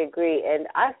definitely agree. And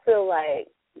I feel like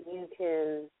you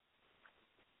can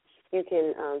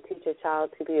teach a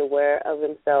child to be aware of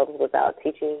themselves without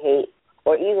teaching hate,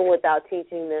 or even without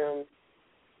teaching them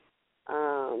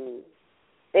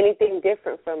anything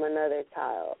different from another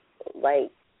child.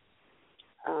 Like,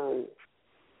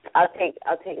 I'll take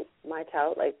my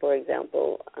child, like, for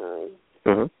example,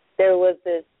 there was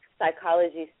this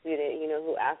psychology student,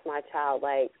 who asked my child,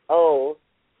 like,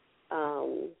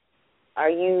 are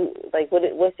you, like,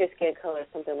 what's your skin color,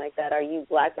 something like that? Are you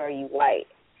black or are you white?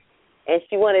 And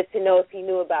she wanted to know if he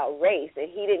knew about race, and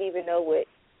he didn't even know what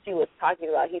she was talking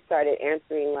about. He started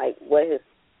answering, like, what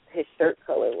his shirt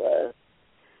color was.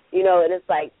 And it's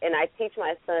like, and I teach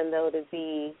my son, though, to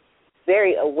be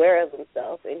very aware of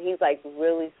himself, and he's, like,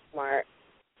 really smart,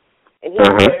 and he's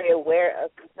very aware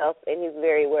of himself, and he's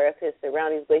very aware of his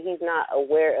surroundings, but he's not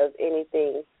aware of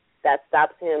anything that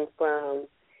stops him from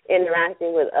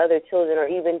interacting with other children, or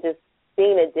even just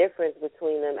seeing a difference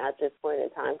between them at this point in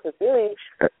time. Because really,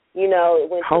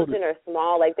 when children are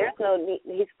small, like, there's no need.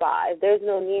 He's 5. There's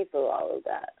no need for all of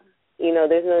that.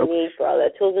 There's no need for all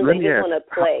that. Children, they just want to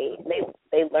play.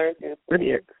 They learn through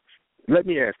play. Let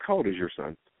me ask, how old is your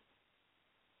son?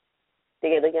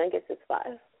 The youngest is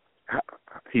 5.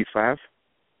 He's 5?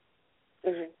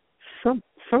 Mm-hmm.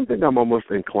 Something I'm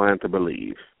almost inclined to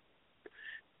believe.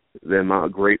 Then my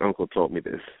great uncle told me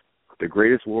this. The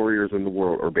greatest warriors in the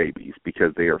world are babies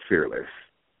because they are fearless.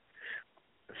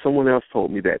 Someone else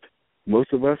told me that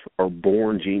most of us are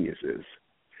born geniuses.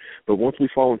 But once we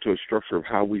fall into a structure of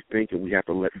how we think and we have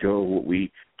to let go of what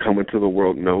we come into the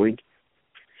world knowing,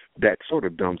 that sort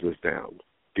of dumbs us down.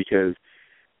 Because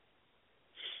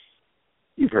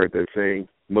you've heard that saying,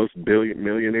 most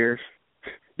millionaires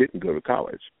didn't go to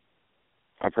college.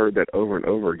 I've heard that over and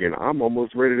over again. I'm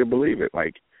almost ready to believe it.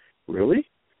 Like, really?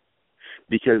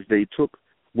 because they took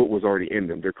what was already in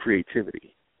them, their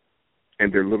creativity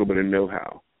and their little bit of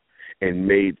know-how, and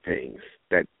made things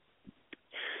that,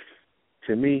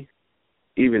 to me,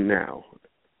 even now,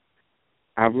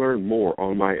 I've learned more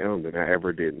on my own than I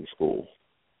ever did in school,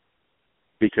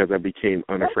 because I became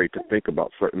unafraid to think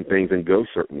about certain things and go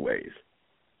certain ways.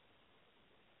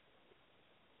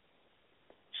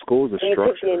 School is a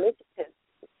structure.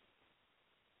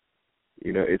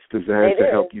 You know, it's designed to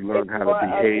help you learn how to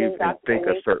behave and think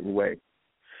a certain way.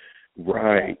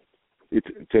 Right. It's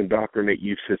to indoctrinate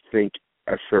you to think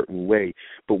a certain way.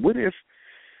 But what if,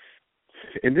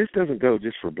 and this doesn't go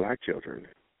just for black children,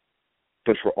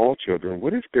 but for all children,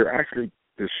 what if they're actually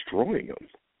destroying them?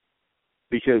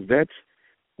 Because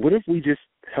what if we just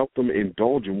help them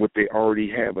indulge in what they already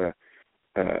have an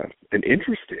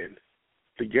interest in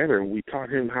together, and we taught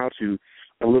him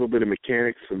a little bit of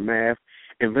mechanics, some math,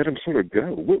 and let him sort of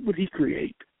go? What would he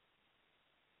create?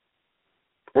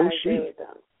 Or she?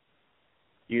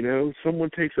 You know, someone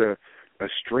takes a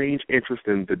strange interest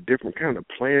in the different kind of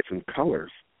plants and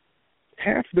colors.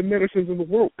 Half the medicines in the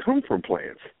world come from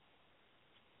plants.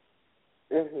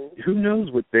 Mm-hmm. Who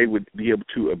knows what they would be able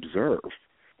to observe,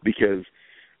 because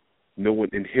no one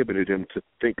inhibited them to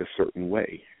think a certain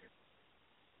way.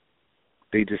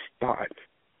 They just thought.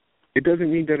 It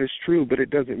doesn't mean that it's true, but it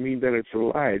doesn't mean that it's a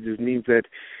lie. It just means that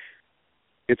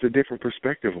it's a different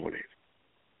perspective on it.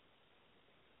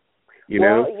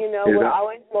 We're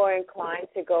always more inclined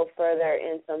to go further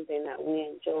in something that we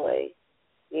enjoy.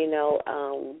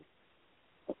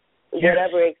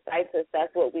 Whatever excites us,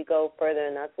 that's what we go further,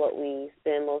 and that's what we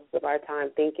spend most of our time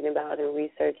thinking about and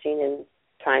researching and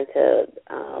trying to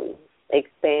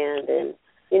expand and,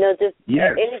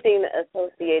 anything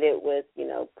associated with,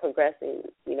 progressing,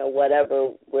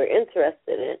 whatever we're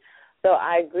interested in. So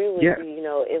I agree with you,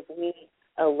 if we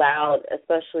allowed,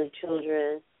 especially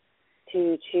children,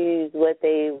 to choose what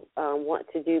they want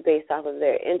to do based off of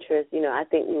their interests, I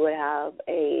think we would have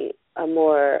a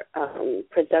more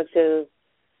productive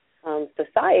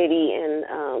society and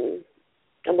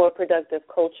a more productive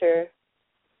culture.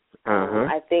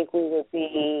 I think we would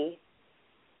be,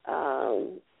 how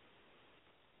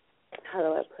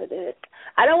do I put it?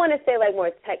 I don't want to say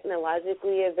more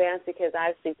technologically advanced, because I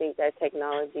actually think that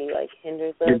technology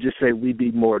hinders us. You just say we'd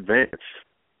be more advanced.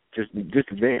 Just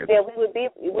advanced. Yeah, we would be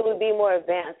more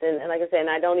advanced, and like I said, and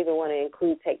I don't even want to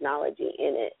include technology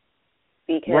in it,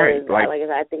 because like I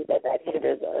said, I think that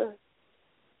hinders us.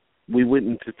 We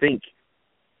wouldn't think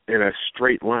in a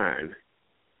straight line.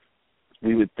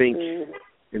 We would think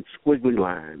in squiggly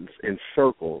lines, in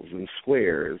circles, in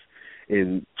squares,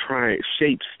 in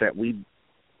shapes that we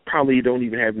probably don't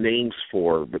even have names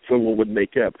for, but someone would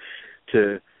make up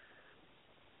to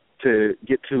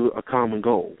get to a common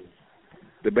goal.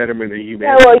 The betterment of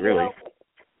humanity, really.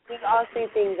 We all see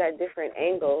things at different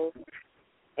angles,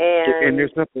 and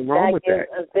there's nothing wrong with that.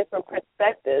 That gives a different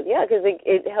perspective. Yeah, because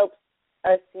it helps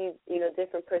us see,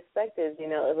 different perspectives.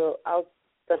 I'll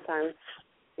sometimes,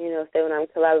 say when I'm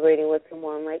collaborating with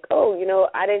someone, I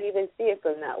didn't even see it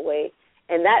from that way,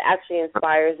 and that actually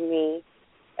inspires me,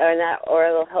 or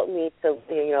it'll help me to,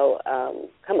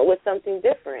 come up with something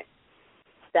different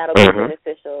that'll be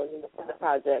beneficial for the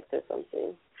project or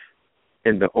something.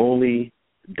 And the only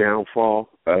downfall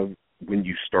of when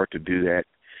you start to do that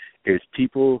is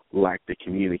people lack the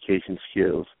communication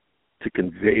skills to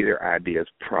convey their ideas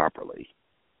properly.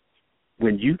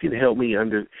 When you can help me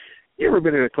you ever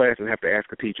been in a class and have to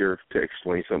ask a teacher to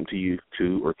explain something to you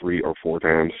 2 or 3 or 4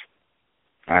 times?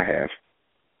 I have.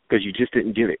 Because you just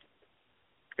didn't get it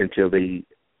until they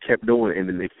kept doing it, and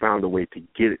then they found a way to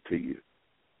get it to you.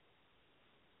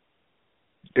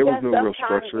 There was no real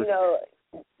structure.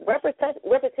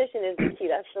 Repetition is the key.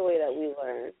 That's the way that we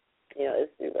learn, is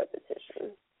through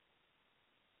repetition.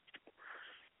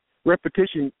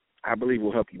 Repetition, I believe,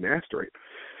 will help you master it.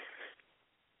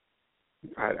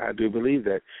 I do believe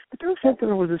that. But there was something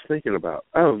I was just thinking about.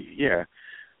 Oh, yeah.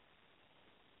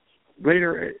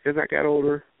 Later, as I got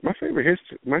older, my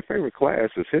favorite class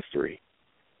is history.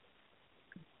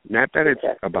 Not that it's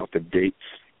about the dates.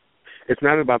 It's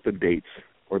not about the dates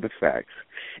or the facts.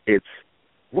 It's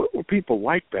what were people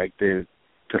like back then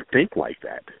to think like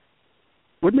that?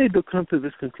 What made them come to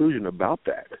this conclusion about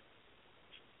that?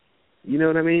 You know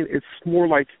what I mean? It's more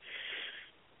like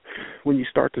when you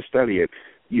start to study it,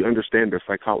 you understand their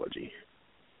psychology.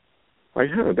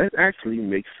 That actually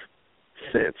makes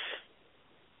sense.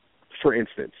 For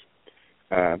instance,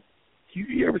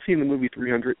 you ever seen the movie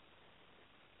 300?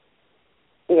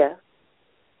 Yeah.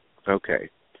 Okay.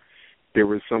 There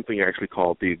was something actually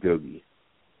called the Agoge.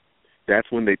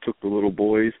 That's when they took the little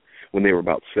boys when they were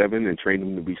about 7 and trained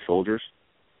them to be soldiers.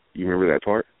 You remember that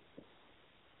part?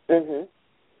 Mhm.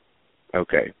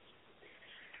 Okay.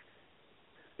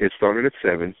 It started at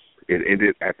 7. It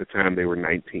ended at the time they were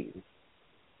 19.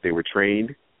 They were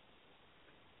trained,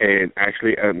 and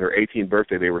actually on their 18th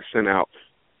birthday, they were sent out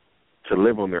to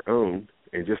live on their own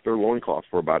in just their loincloth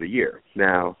for about a year.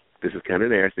 Now, this is kind of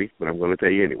nasty, but I'm going to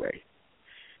tell you anyway.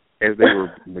 As they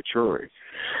were maturing,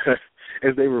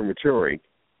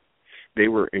 they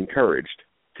were encouraged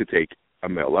to take a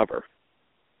male lover.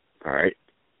 All right?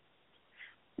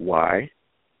 Why?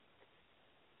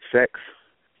 Sex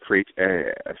creates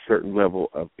a certain level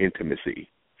of intimacy.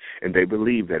 And they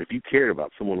believe that if you cared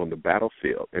about someone on the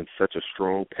battlefield in such a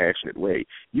strong, passionate way,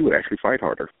 you would actually fight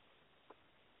harder.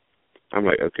 I'm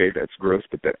like, okay, that's gross,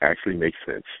 but that actually makes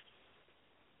sense.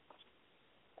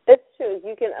 It's true.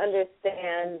 You can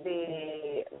understand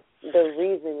the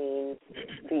reasoning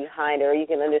behind it, or you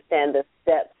can understand the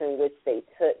steps in which they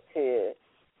took to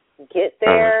get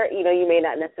there. You know, you may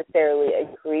not necessarily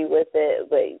agree with it,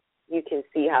 but you can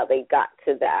see how they got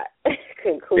to that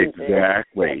conclusion.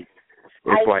 Exactly.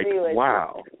 It's like,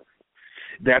 wow.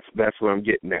 That's what I'm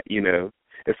getting at, you know.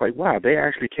 It's like, wow, they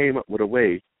actually came up with a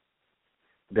way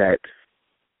that,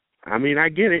 I mean, I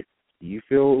get it. You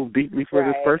feel deeply for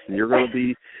this person. You're going to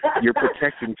be, you're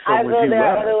protecting someone you love. There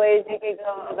are other ways you can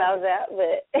go about that,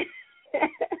 but.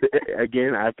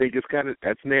 Again, I think it's kind of,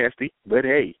 that's nasty, but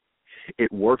hey,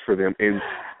 it worked for them. And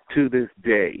to this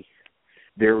day,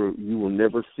 you will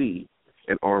never see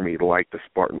an army like the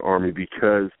Spartan army,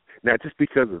 because, not just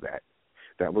because of that.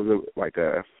 That was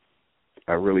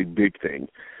a really big thing,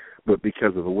 but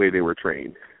because of the way they were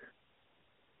trained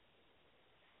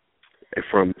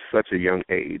from such a young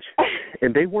age.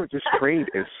 And they weren't just trained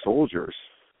as soldiers.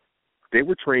 They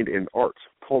were trained in arts,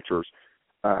 cultures,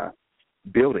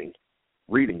 building,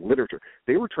 reading, literature.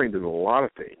 They were trained in a lot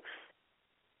of things.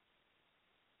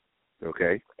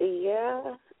 Okay?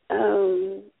 Yeah.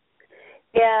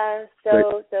 Yeah,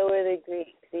 so were the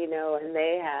Greeks, you know, and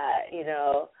they had, you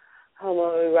know,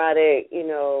 homoerotic, you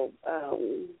know,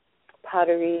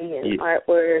 pottery and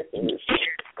artwork and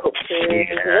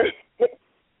sculpture.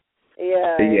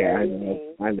 Yeah,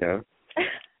 I know.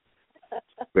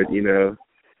 But, you know,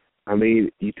 I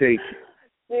mean, you take...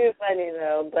 Too funny,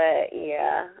 though, but,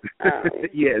 yeah.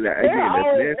 Yeah, there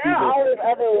are always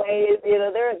other ways, you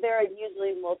know, there are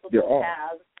usually multiple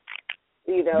paths,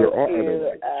 you know, to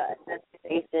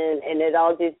emancipation, and it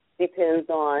all just depends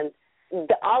on...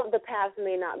 all of the paths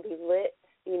may not be lit.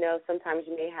 You know, sometimes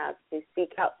you may have to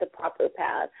seek out the proper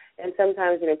path, and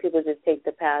sometimes, you know, people just take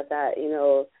the path that, you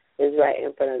know, is right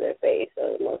in front of their face,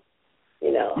 or the most,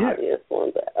 you know, obvious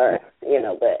one, but, or, you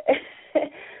know, but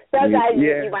sometimes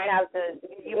you might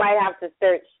have to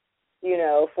search, you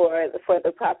know, for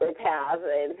the proper path.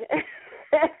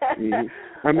 And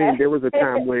I mean, there was a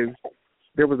time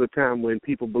when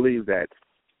people believed that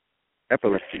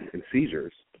epilepsy and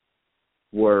seizures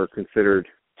were considered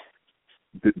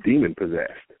demon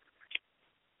possessed.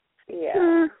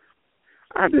 Yeah.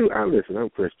 Listen, I'm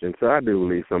Christian, so I do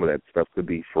believe some of that stuff could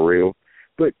be for real.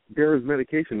 But there is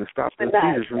medication to stop the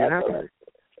seizures from happening.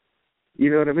 You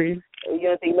know what I mean? You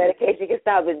don't think medication can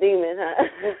stop a demon,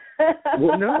 huh?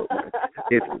 Well, no.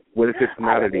 What if it's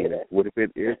not a demon? What if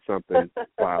it is something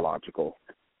biological?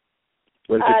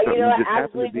 What if it's something just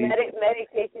actually, happens to be...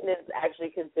 medication is actually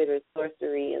considered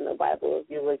sorcery in the Bible. If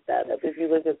you look that up, if you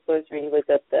look at sorcery, you look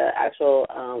up the actual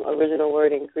original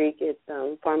word in Greek, it's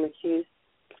pharmakous.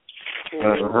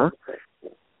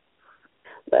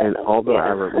 And although I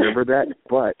remember that,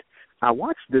 but I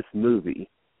watched this movie,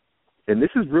 and this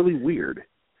is really weird.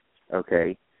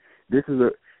 Okay,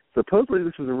 supposedly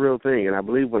this is a real thing, and I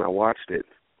believe when I watched it,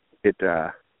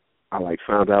 I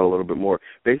found out a little bit more.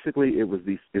 Basically,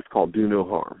 it's called Do No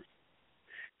Harm.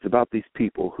 It's about these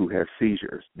people who have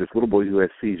seizures. This little boy who has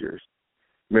seizures.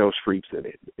 Meryl Streep's in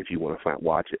it. If you want to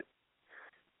watch it,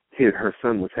 her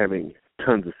son was having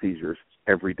tons of seizures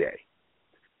every day.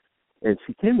 And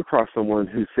she came across someone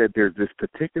who said there's this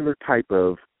particular type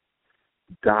of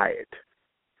diet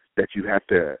that you have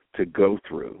to go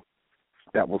through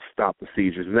that will stop the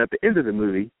seizures. And at the end of the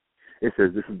movie, it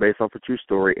says this is based off a true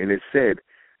story, and it said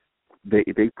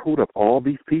they pulled up all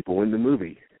these people in the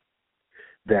movie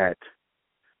that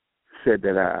said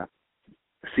that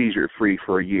seizure-free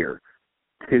for a year,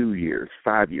 2 years,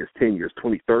 5 years, 10 years,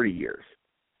 20, 30 years,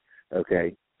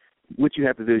 okay? What you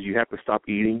have to do is you have to stop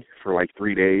eating for like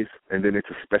 3 days, and then it's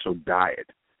a special diet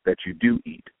that you do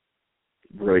eat,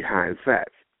 really high in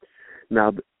fats.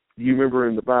 Now, you remember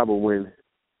in the Bible when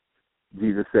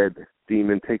Jesus said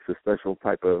demon takes a special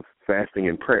type of fasting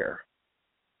and prayer?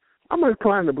 I'm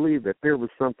inclined to believe that there was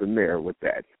something there with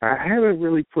that. I haven't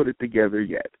really put it together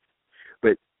yet,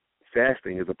 but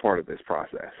fasting is a part of this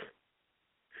process.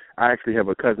 I actually have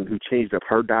a cousin who changed up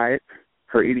her diet,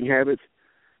 her eating habits.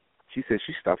 She said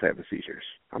she stopped having seizures.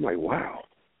 I'm like, wow.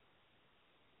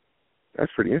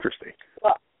 That's pretty interesting.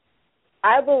 Well,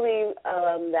 I believe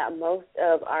that most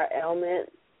of our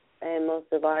ailments and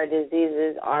most of our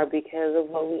diseases are because of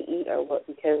what we eat or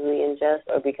because we ingest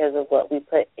or because of what we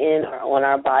put in or on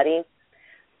our body.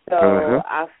 So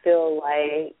I feel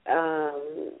like,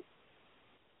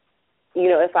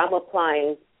 if I'm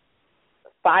applying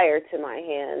fire to my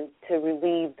hand to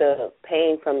relieve the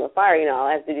pain from the fire, all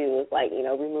I have to do is,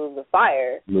 remove the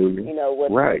fire,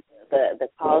 with right. the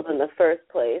cause in the first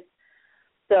place.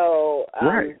 So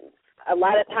a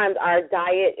lot of times our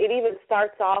diet, it even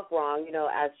starts off wrong,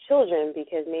 as children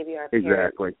because maybe our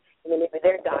parents, maybe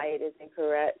their diet is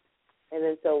incorrect. And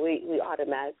then so we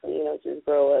automatically, just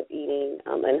grow up eating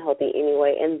unhealthy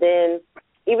anyway. And then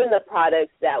even the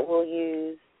products that we'll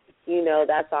use,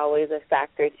 that's always a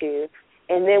factor too.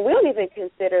 And then we don't even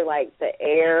consider, the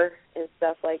air and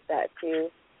stuff like that too.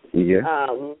 Yeah.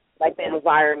 Like the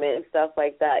environment and stuff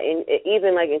like that. And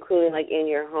even, including, in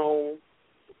your home,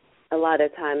 a lot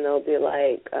of time there'll be,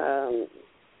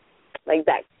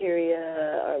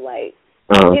 bacteria or,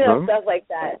 stuff like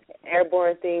that,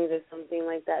 airborne things or something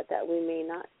like that we may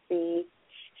not see,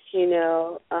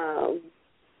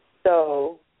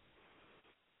 So,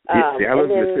 see, I live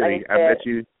in the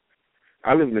city.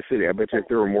 I live in the city. I bet you if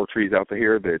there were more trees out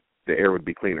here, that the air would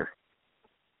be cleaner.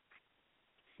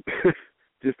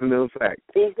 Just a little fact.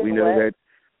 We know that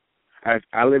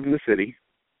I live in the city,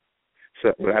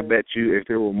 so but I bet you if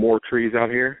there were more trees out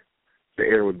here, the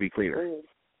air would be cleaner. Mm-hmm.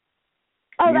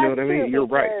 Oh, you know what I mean? You're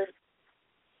right.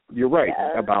 You're right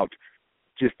about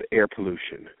just the air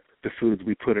pollution, the foods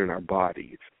we put in our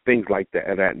bodies, things like that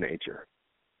of that nature.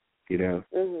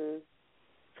 Mm-hmm.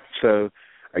 So,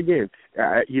 again,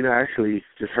 I actually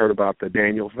just heard about the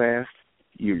Daniel fast.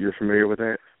 You're familiar with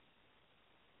that?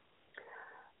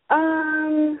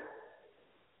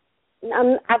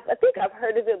 I think I've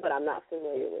heard of it, but I'm not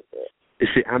familiar with it.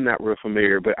 See, I'm not real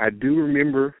familiar, but I do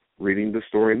remember reading the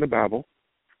story in the Bible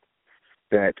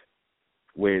that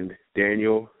when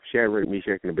Daniel, Shadrach,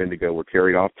 Meshach, and Abednego were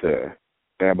carried off to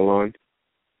Babylon,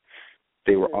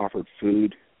 they were offered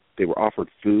food. They were offered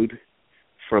food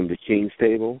from the king's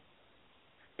table.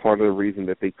 Part of the reason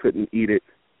that they couldn't eat it,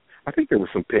 I think there was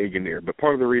some pagan there, but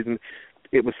part of the reason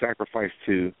it was sacrificed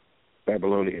to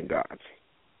Babylonian gods.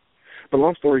 But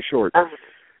long story short,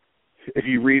 if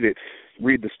you read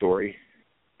the story,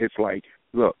 it's like,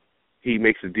 look, he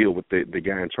makes a deal with the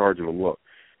guy in charge of him. Look,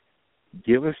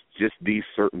 give us just these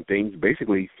certain things.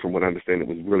 Basically, from what I understand, it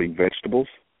was really vegetables.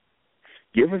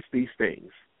 Give us these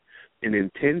things. And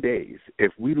in 10 days,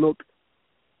 if we look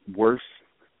worse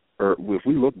or if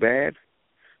we look bad,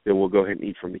 then we'll go ahead and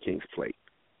eat from the king's plate.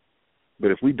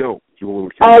 But if we don't, you will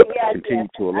continue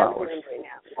to allow us.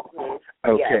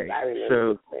 Okay. Yes,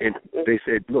 so and they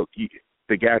said, look,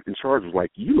 the guy in charge was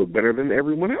like, you look better than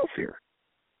everyone else here.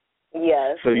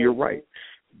 Yes. So you're right.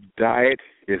 Diet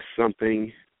is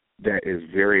something that is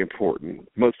very important.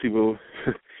 Most people,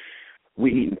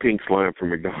 we eating pink slime from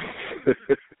McDonald's.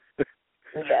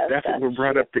 Yes, that's what we're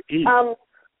brought up to eat.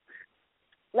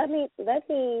 Let me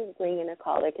bring in a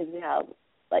caller because we have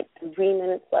 3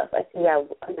 minutes left. I see we have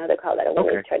another call that I want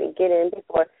to try to get in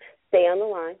before. Stay on the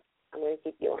line. I'm going to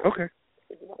keep you on. Okay.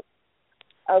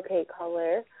 Okay,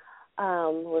 caller.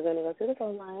 We're going to go through the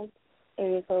phone line.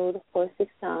 Area code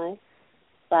 469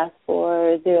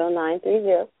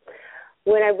 /40930.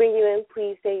 When I bring you in,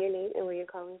 please say your name and where you're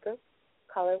calling from.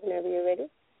 Caller, whenever you're ready,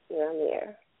 you're on the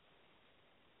air.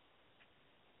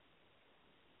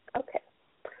 Okay.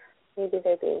 Maybe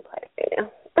they're being quiet right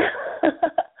now.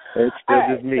 It's still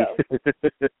just me.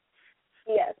 So,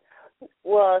 yes.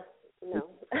 Well, no.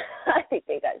 I think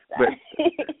they got that.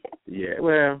 Yeah,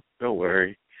 well, don't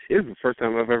worry. It's the first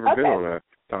time I've ever been on a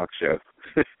talk show.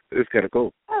 It's kind of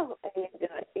cool. Oh,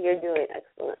 you're doing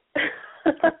excellent.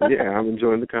 Yeah, I'm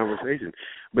enjoying the conversation.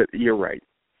 But you're right.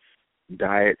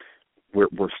 Diet, we're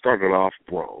started off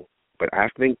wrong. But I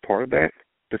think part of that,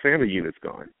 the family unit's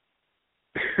gone.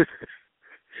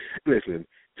 Listen,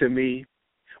 to me,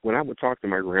 when I would talk to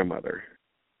my grandmother,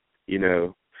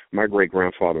 my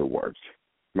great-grandfather worked.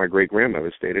 My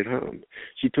great-grandmother stayed at home.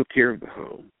 She took care of the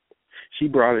home. She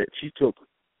took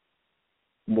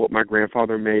what my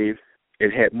grandfather made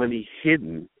and had money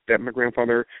hidden that my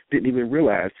grandfather didn't even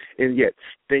realize, and yet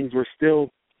things were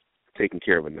still taken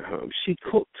care of in the home. She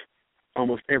cooked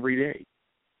almost every day.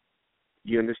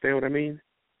 You understand what I mean?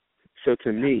 So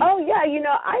to me... Oh, yeah,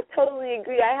 I totally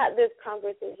agree. I had this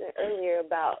conversation earlier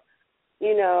about,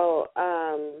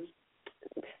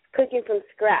 cooking from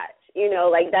scratch,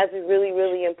 like that's really,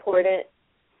 really important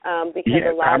because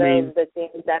a lot of the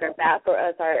things that are bad for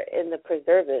us are in the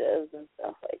preservatives and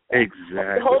stuff like that.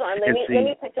 Exactly. Hold on, let me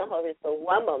put you on hold just for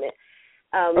one moment.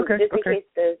 Just in case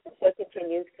the show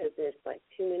continues, because there's like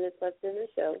 2 minutes left in the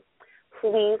show.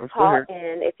 Please call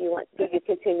in if you want to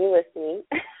continue listening.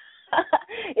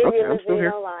 If you're listening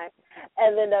online.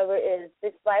 And the number is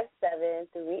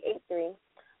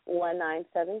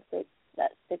 657-383-1976.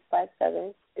 That's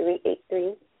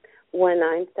 657-383-1976.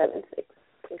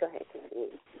 Go ahead,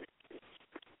 continue.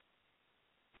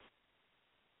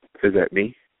 Is that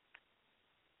me?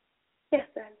 Yes,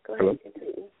 sir. Go ahead and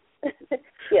continue.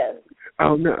 Yes.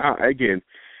 Oh, no, again,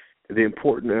 the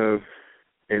importance of,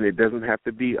 and it doesn't have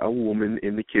to be a woman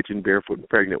in the kitchen barefoot and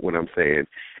pregnant, what I'm saying.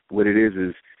 What it is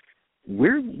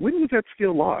when was that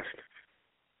skill lost?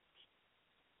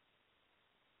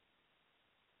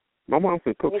 My mom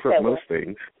can cook for most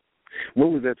things.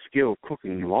 When was that skill of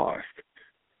cooking lost?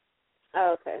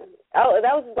 Oh, okay. Oh,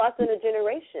 that was lost in a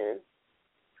generation.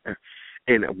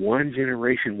 In one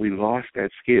generation, we lost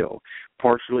that skill.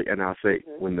 Partially, and I'll say,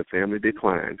 when the family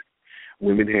declined,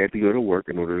 women had to go to work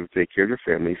in order to take care of their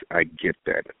families. I get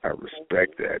that. I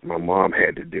respect that. My mom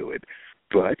had to do it.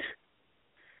 But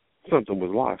something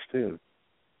was lost, too.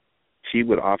 She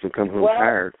would often come home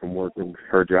tired from working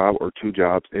her job or 2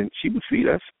 jobs, and she would feed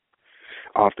us.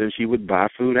 Often she would buy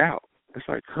food out. It's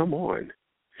like, come on.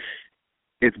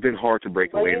 It's been hard to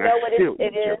break away. You know what it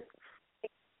is?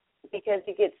 Because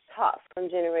it gets taught from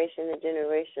generation to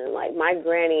generation. Like my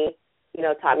granny,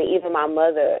 taught me. Even my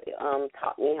mother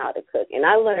taught me how to cook. And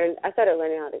I started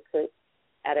learning how to cook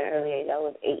at an early age. I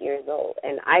was 8 years old.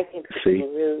 And I can cook really,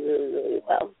 really, really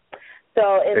well.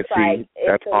 So it's like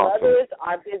if the mothers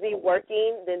are busy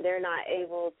working, then they're not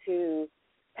able to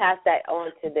pass that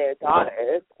on to their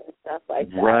daughters and stuff like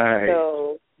that. Right.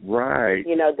 So,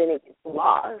 then it gets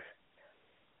lost.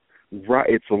 Right.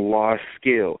 It's a lost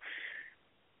skill.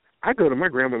 I go to my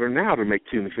grandmother now to make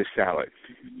tuna fish salad.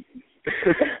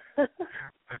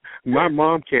 My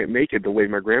mom can't make it the way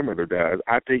my grandmother does.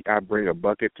 I think I bring a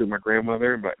bucket to my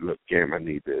grandmother and be like, look, Cam, I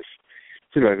need this.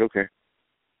 She's like, okay.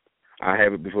 I'll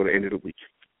have it before the end of the week.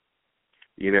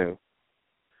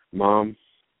 Mom,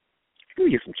 let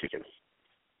me get some chicken.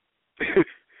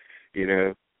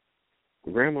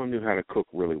 Grandma knew how to cook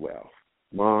really well.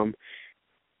 Mom,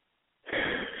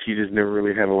 she just never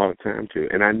really had a lot of time to.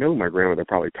 And I know my grandmother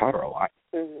probably taught her a lot.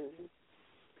 Mm-hmm.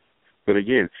 But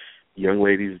again, young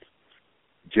ladies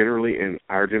generally in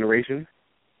our generation,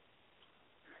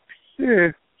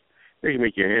 they can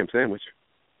make you a ham sandwich.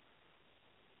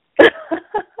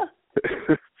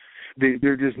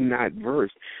 They're just not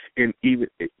versed. And even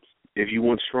if you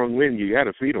want strong men, you got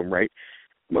to feed them, right?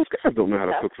 Most guys don't know how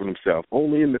to cook for themselves.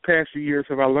 Only in the past few years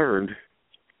have I learned,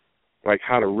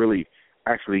 how to really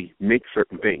actually make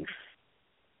certain things.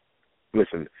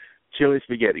 Listen, chili and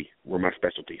spaghetti were my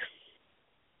specialties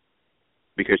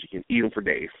because you can eat them for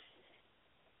days.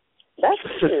 That's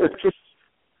true.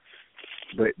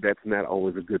 But that's not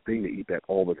always a good thing to eat that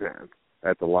all the time.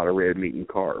 That's a lot of red meat and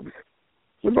carbs.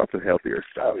 What about some healthier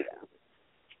stuff? Oh, yeah.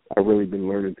 I've really been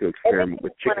learning to experiment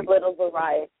with chicken. And a little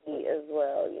variety as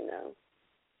well,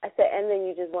 I said, and then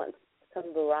you just want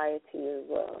some variety as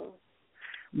well.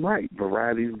 Right,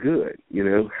 variety is good.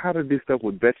 How to do stuff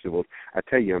with vegetables. I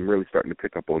tell you, I'm really starting to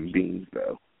pick up on beans,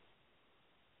 though.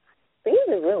 Beans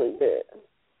are really good.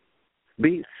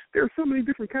 Beans, there are so many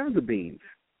different kinds of beans.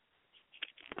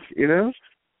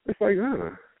 It's like,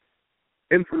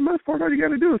 And for the most part, all you got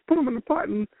to do is put them in the pot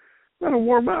and let them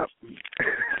warm up.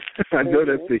 I know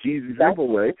that's the easy, simple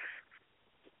way,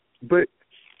 but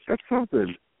that's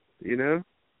something,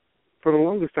 For the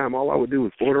longest time, all I would do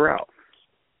was order out.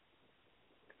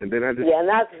 And then I just and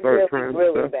that's started trying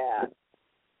really stuff. bad.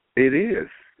 It is.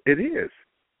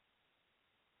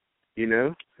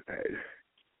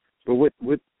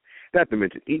 But not to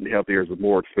mention, eating healthier is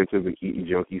more expensive than eating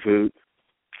junky food.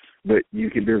 But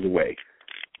there's a way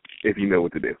if you know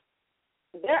what to do.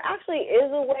 There actually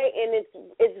is a way, and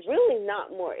it's really not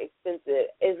more expensive.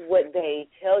 Is what they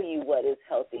tell you what is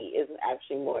healthy is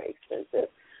actually more expensive.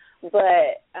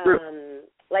 But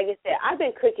like I said, I've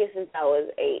been cooking since I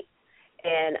was 8.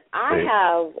 And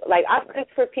I've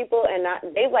cooked for people,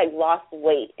 and they've lost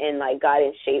weight and got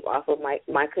in shape off of my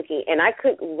cooking. And I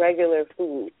cook regular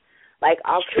food.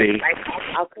 I'll cook fish.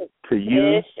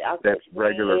 I'll cook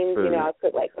regular beans, food. I'll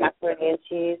cook macaroni and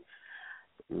cheese.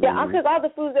 Mm-hmm. Yeah, I'll cook all the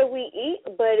foods that we eat,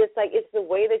 but it's it's the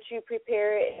way that you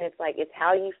prepare it, and it's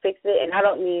how you fix it. And I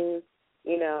don't mean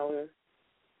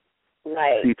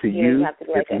See, to you have to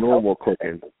be it's normal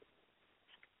cooking.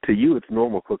 To you, it's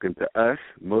normal cooking. To us,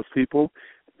 most people,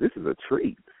 this is a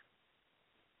treat.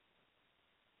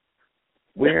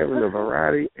 We're having a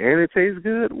variety, and it tastes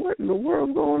good. What in the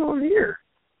world's going on here?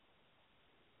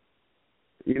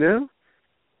 You know?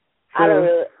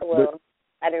 So,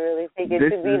 I didn't really think it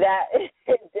should be that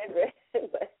different.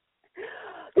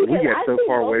 But we got so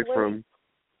far away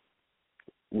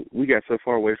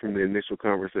from the initial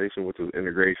conversation, which was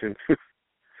integration.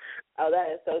 Oh,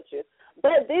 that is so true.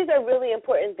 But these are really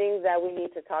important things that we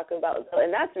need to talk about,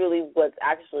 and that's really what's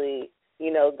actually,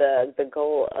 the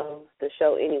goal of the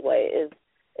show anyway,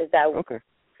 is that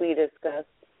we discuss,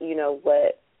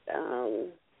 what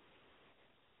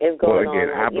is going on,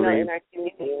 in our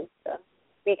community and stuff.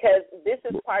 Because this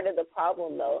is part of the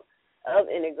problem, though, of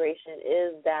integration,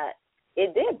 is that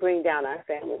it did bring down our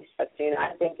family structure.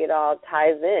 I think it all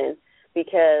ties in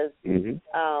because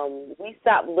we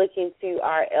stopped looking to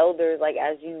our elders, like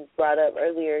as you brought up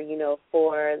earlier,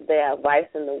 for the advice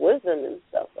and the wisdom and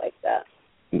stuff like that.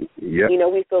 Yep.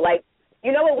 We feel like,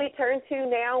 what we turn to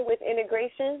now with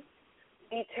integration?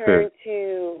 We turn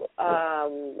to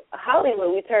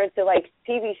Hollywood. We turn to, like,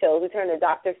 TV shows. We turn to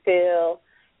Dr. Phil.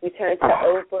 We turn to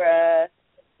Oprah.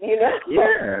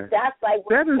 Yeah. That's like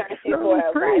what we turn to for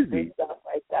advice and stuff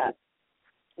like that.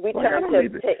 We turn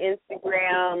to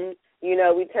Instagram.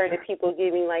 We turn to people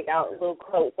giving, like, out little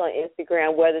quotes on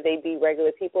Instagram, whether they be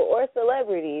regular people or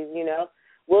celebrities.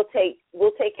 We'll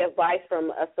take advice from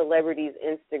a celebrity's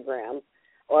Instagram,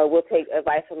 or we'll take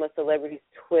advice from a celebrity's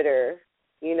Twitter.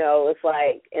 It's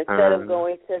like instead of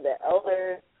going to the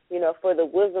elders, for the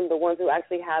wisdom, the ones who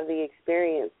actually have the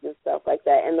experience and stuff like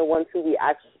that, and the ones who we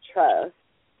actually trust.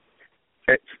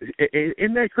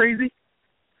 Isn't that crazy?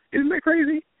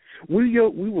 We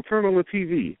will turn on the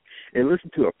TV and listen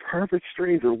to a perfect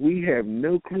stranger we have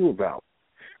no clue about,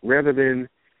 rather than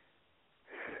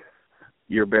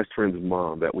your best friend's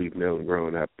mom that we've known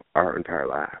growing up our entire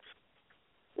lives.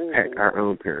 Mm-hmm. Heck, our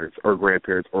own parents or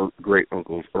grandparents or great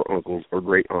uncles or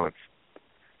great aunts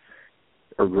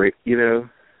or great,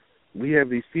 we have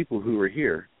these people who are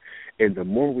here, and the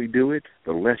more we do it,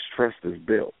 the less trust is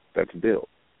built. That's built.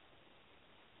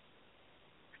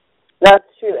 That's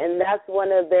true, and that's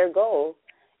one of their goals,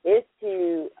 is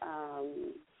to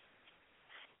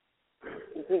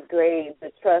degrade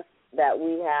the trust that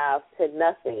we have to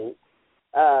nothing,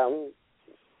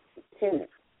 to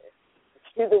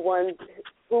the ones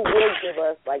who will give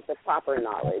us, like, the proper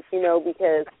knowledge,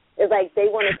 because it's like they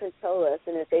want to control us,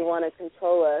 and if they want to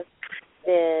control us,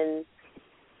 then,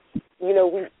 we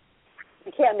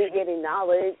can't be getting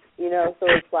knowledge, so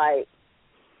it's like,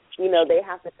 they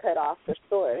have to cut off the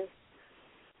source.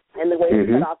 And the way to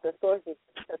cut off the source is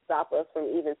to stop us from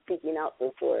even seeking out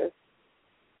the source.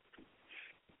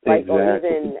 Like, or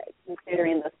even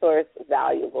considering the source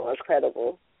valuable or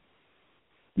credible.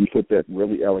 You put that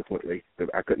really eloquently.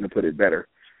 I couldn't have put it better.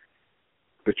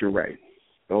 But you're right.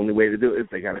 The only way to do it is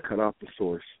they got to cut off the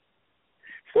source.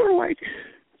 Sort of like,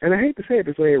 and I hate to say it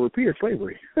this way, a repeat of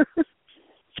slavery.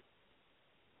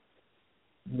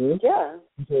 Yeah.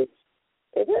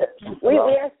 It is. We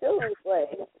are still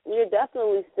enslaved. We are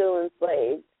definitely still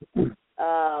enslaved.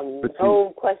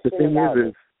 No question about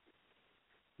it.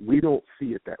 We don't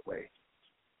see it that way.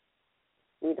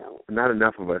 We don't. Not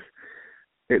enough of us.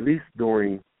 At least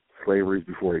during slavery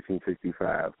before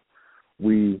 1865,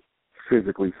 we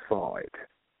physically saw it.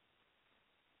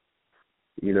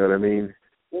 You know what I mean?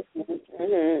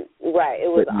 Mm-hmm. Right. It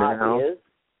was obvious.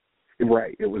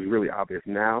 Right. It was really obvious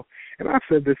now. And I've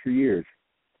said this for years.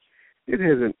 It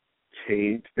hasn't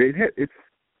changed. It's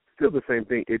still the same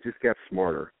thing. It just got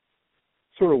smarter.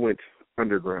 Sort of went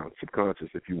underground, subconscious,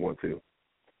 if you want to.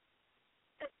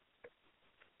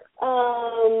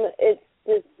 It's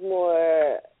just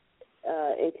more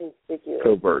inconspicuous.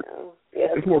 Covert. Yeah,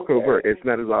 it's more covert. It's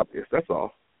not as obvious. That's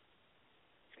all.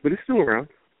 But it's still around.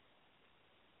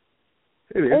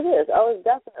 It is. It is. Oh, it's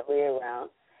definitely around.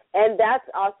 And that's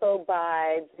also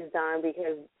by design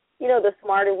because, the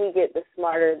smarter we get, the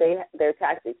smarter their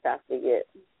tactics have to get.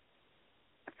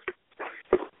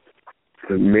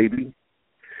 So maybe.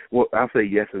 Well, I'll say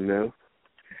yes and no.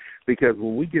 Because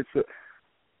when we get to...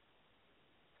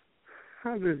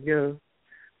 How does this go?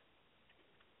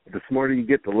 The smarter you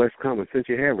get, the less common sense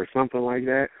you have, or something like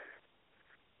that?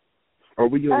 Or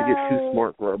we going to get too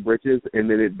smart for our britches, and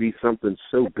then it'd be something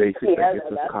so basic that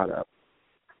gets us caught up?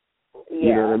 Yeah.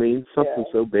 You know what I mean? Something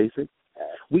so basic.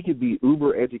 We could be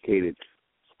uber educated,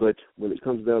 but when it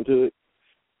comes down to it,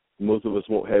 most of us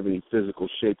won't have any physical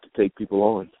shape to take people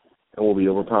on, and we'll be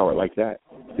overpowered like that.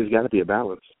 There's got to be a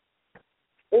balance.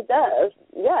 It does.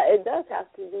 Yeah, it does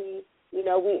have to be.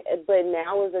 But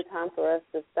now is the time for us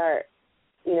to start,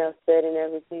 setting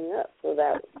everything up so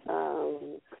that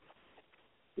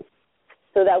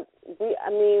so that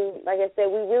like I said,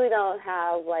 we really don't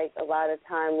have like a lot of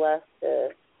time left to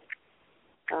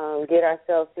get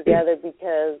ourselves together,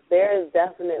 because there is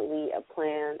definitely a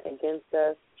plan against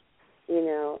us,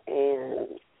 and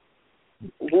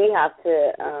we have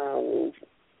to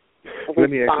let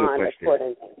me ask you a respond question.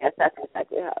 accordingly. Yes, that's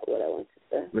exactly what I want to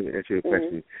say. Let me ask you a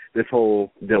question. This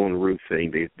whole Dylan Roof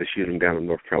thing, the shooting down in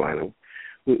North Carolina,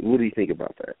 what do you think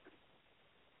about that?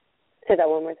 Say that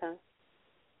one more time.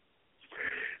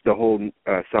 The whole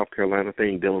South Carolina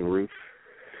thing, Dylan Roof,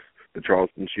 the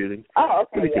Charleston shooting. Oh,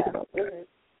 okay. What do you think about that?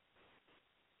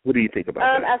 What do you think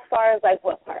about that? As far as like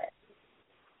what part?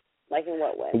 Like in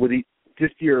what way?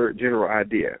 Just your general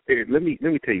idea. Here, let me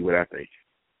tell you what I think.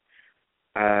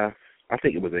 I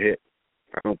think it was a hit.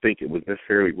 I don't think it was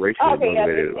necessarily racially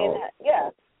motivated at all. Yeah.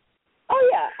 Oh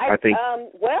yeah. I think.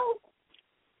 Well.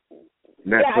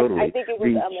 Not totally. I think it was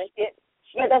a hit.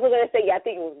 Yeah, that's what I was going to say. Yeah, I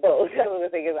think it was both. That's what I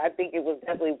was going to say, because I think it was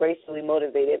definitely racially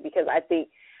motivated, because I think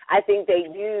they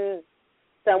used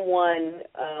someone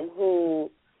who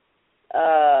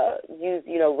used,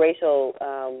 racial.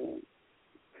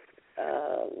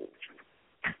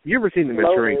 You ever seen the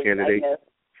Manchurian motives, Candidate?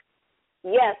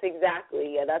 Yes,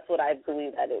 exactly. Yeah, that's what I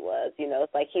believe that it was.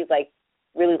 It's like he's like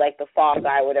really like the fall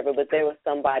guy or whatever, but there was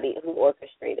somebody who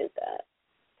orchestrated that.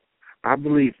 I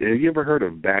believe. Have you ever heard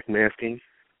of backmasking?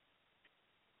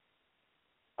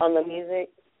 On the music?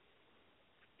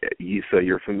 So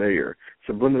you're familiar.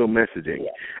 Subliminal messaging.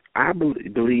 Yeah. I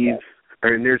believe,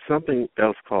 and there's something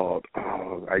else called,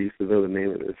 I used to know the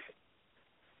name of this.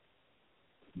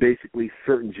 Basically,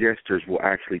 certain gestures will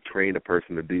actually train a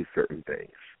person to do certain things.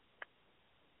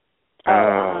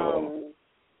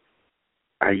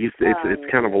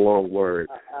 It's kind of a long word.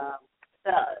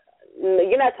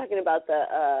 You're not talking about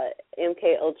the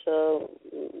MK Ultra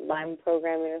line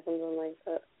programming or something like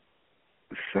that?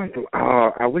 Something.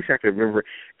 I wish I could remember,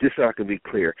 just so I could be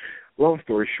clear. Long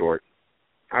story short,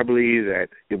 I believe that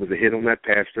it was a hit on that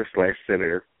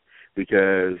pastor/senator,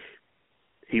 because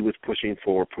he was pushing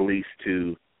for police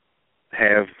to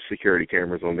have security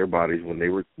cameras on their bodies when they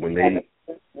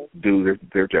do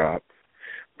their job.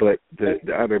 But the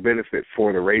other benefit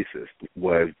for the racist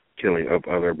was killing of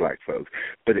other black folks.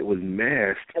 But it was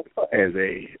masked as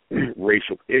a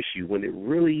racial issue when it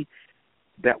really.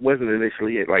 That wasn't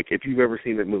initially it. Like, if you've ever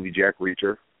seen that movie Jack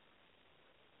Reacher.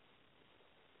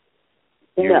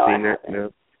 You ever seen that?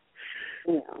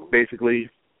 No. Basically,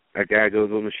 a guy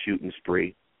goes on a shooting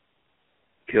spree,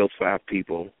 kills 5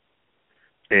 people,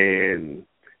 and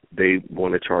they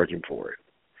want to charge him for it.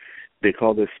 They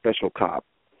call this special cop.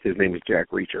 His name is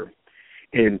Jack Reacher.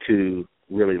 And to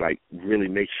really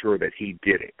make sure that he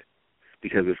did it,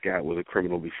 because this guy was a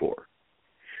criminal before.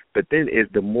 But then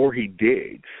the more he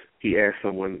digs, he asks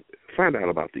someone, find out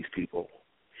about these people.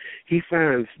 He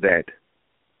finds that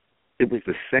it was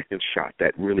the second shot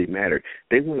that really mattered.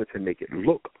 They wanted to make it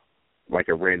look like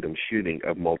a random shooting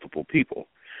of multiple people.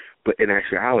 But in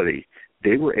actuality,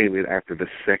 they were aiming after the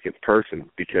second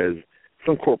person, because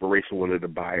some corporation wanted to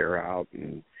buy her out,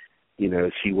 and,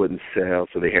 she wouldn't sell,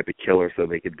 so they had to kill her so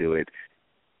they could do it.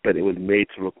 But it was made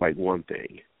to look like one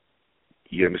thing.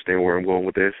 You understand where I'm going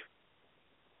with this?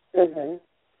 Mm-hmm.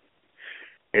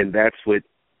 And that's what,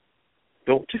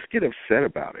 don't just get upset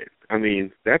about it. I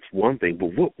mean, that's one thing,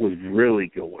 but what was really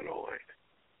going on?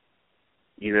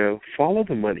 Follow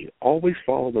the money. Always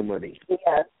follow the money.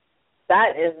 Yes,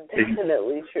 that is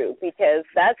definitely true, because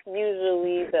that's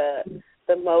usually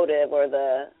the motive or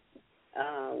the...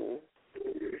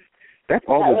 that's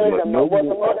always really the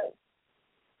motive.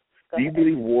 Do you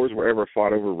believe wars were ever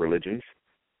fought over religions?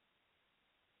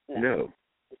 No.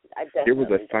 There was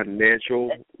a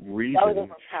financial reason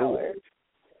for it.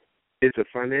 It's a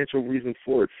financial reason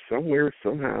for it. Somewhere,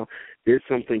 somehow, there's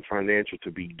something financial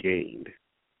to be gained.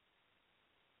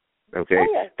 Okay?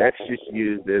 That's just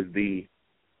used as the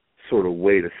sort of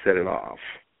way to set it off.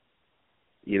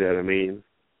 You know what I mean?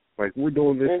 Like, we're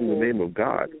doing this in the name of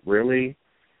God. Really?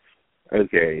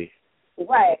 Okay.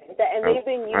 Right. And they've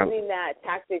been using that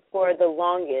tactic for the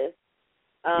longest.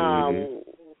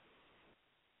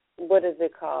 What is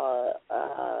it called?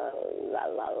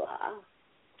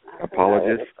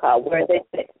 Apologists? It's called, where they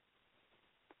say...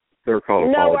 They're called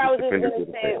apologists. I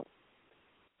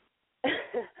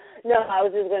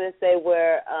was just going to say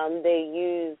where they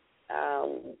use,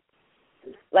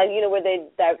 where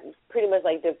that pretty much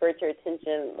like divert your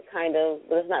attention, kind of,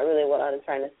 but it's not really what I was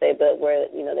trying to say, but where,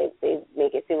 they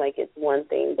make it seem like it's one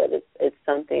thing, but it's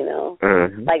something else.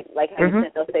 Like how you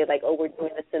said, they'll say, like, oh, we're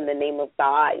doing this in the name of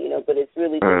God, but it's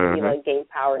really just, gain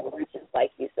power and riches,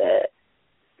 like you said.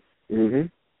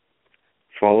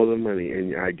 Follow the money,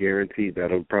 and I guarantee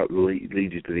that'll probably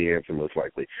lead you to the answer most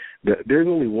likely. There's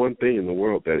only one thing in the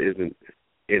world that isn't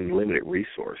in limited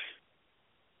resource,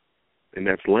 and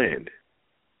that's land.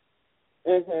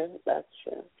 That's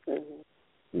true.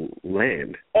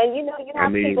 Land. And you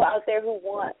have people out there who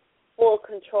want full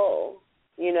control.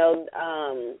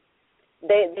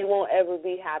 They won't ever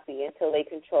be happy until they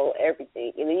control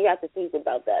everything. And then you have to think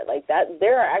about that. Like that,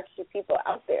 there are actually people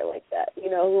out there like that,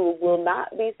 who will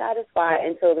not be satisfied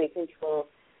until they control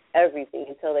everything,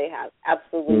 until they have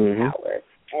absolute power.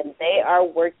 And they are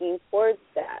working towards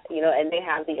that, and they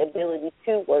have the ability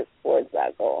to work towards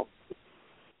that goal.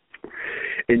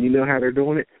 And you know how they're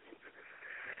doing it?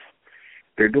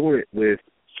 They're doing it with,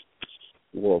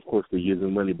 well, of course they're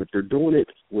using money, but they're doing it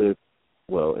with,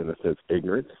 well, in a sense,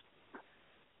 ignorance,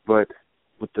 but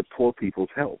with the poor people's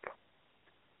help.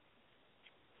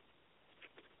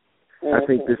 I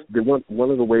think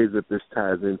one of the ways that this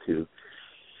ties into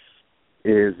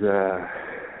is,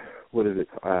 what is it?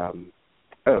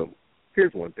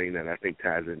 Here's one thing that I think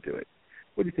ties into it.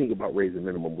 What do you think about raising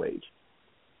minimum wage?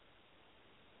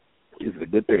 Is it a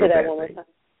good thing or bad thing?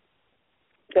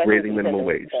 Raising minimum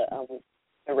wage.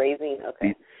 The raising,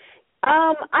 okay.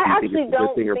 I actually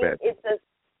don't think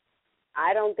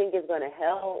I don't think it's going to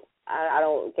help. I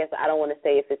don't want to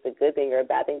say if it's a good thing or a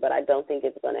bad thing, but I don't think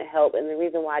it's going to help. And the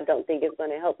reason why I don't think it's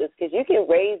going to help is because you can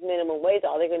raise minimum wage.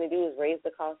 All they're going to do is raise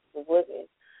the cost of living.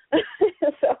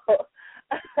 So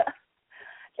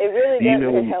it really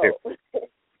doesn't help.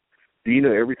 Do you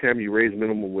know every time you raise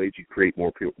minimum wage, you create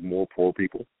more poor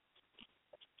people?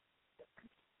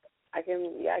 I can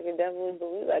definitely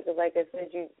believe that because, like I said,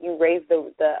 you raise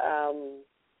the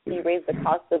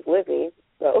cost of living,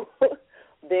 so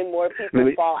then more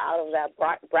people fall out of that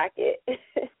bracket.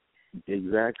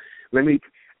 Exactly.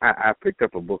 I picked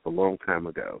up a book a long time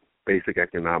ago, Basic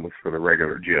Economics for the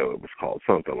Regular Joe. It was called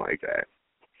something like that.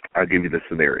 I'll give you the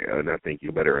scenario, and I think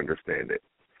you better understand it.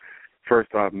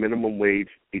 First off, minimum wage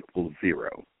equals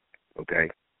zero, okay?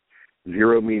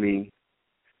 Zero meaning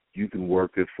you can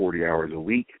work this 40 hours a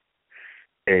week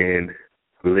and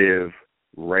live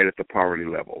right at the poverty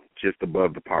level, just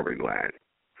above the poverty line.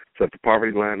 So if the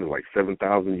poverty line is like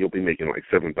 $7,000, you'll be making like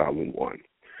 $7,001.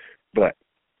 But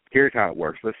here's how it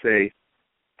works. Let's say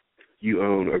you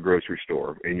own a grocery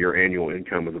store and your annual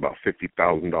income is about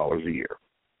 $50,000 a year,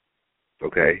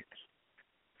 okay?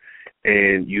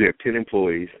 And you have 10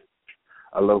 employees.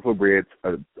 A loaf of bread's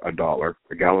 $1,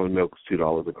 a gallon of milk is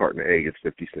 $2, a carton of egg is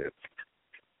 50 cents,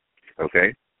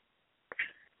 okay?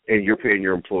 And you're paying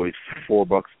your employees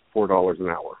 $4 an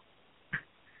hour.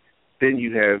 Then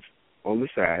you have on the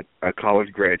side a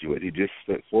college graduate who just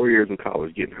spent 4 years in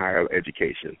college getting higher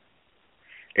education.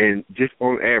 And just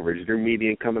on average, their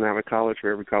median coming out of college for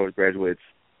every college graduate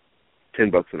is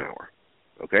 $10 an hour.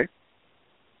 Okay?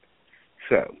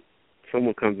 So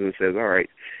someone comes in and says, all right,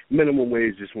 minimum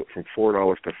wage just went from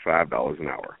 $4 to $5 an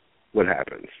hour. What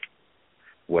happens?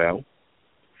 Well,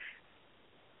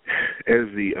 as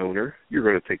the owner, you're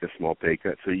going to take a small pay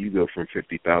cut, so you go from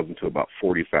 $50,000 to about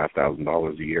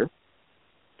 $45,000 a year.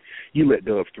 You let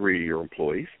go of 3 of your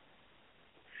employees.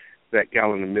 That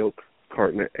gallon of milk,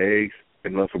 carton of eggs,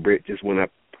 and loaf of bread just went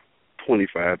up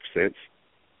 25 cents.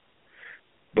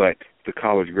 But the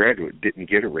college graduate didn't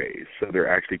get a raise, so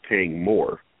they're actually paying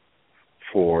more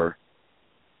for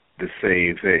the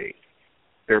same thing.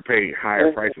 They're paying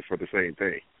higher prices for the same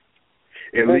thing.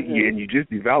 And you just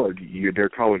devalued their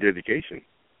college education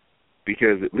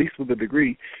because at least with a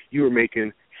degree, you were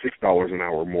making $6 an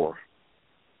hour more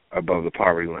above the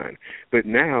poverty line. But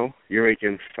now you're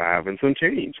making $5 and some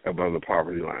change above the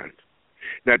poverty line.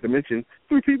 Not to mention,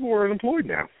 3 people are unemployed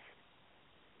now.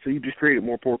 So you just created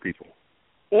more poor people.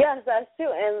 Yes, that's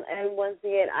true. And once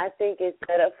again, I think it's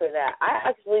set up for that. I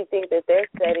actually think that they're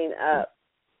setting up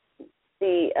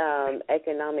the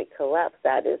economic collapse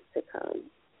that is to come.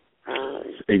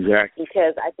 Exactly.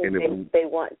 Because I think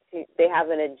they have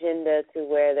an agenda to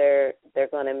where they're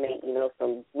going to make,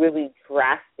 some really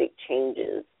drastic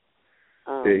changes.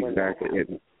 Exactly.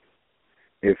 And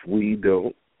if we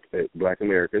don't, Black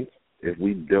Americans, if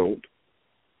we don't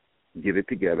get it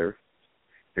together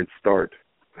and start,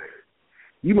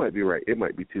 you might be right, it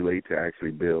might be too late to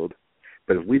actually build,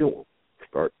 but if we don't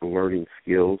start learning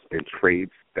skills and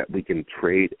trades that we can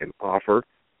trade and offer,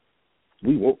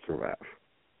 we won't survive.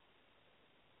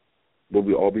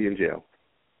 We'll all be in jail.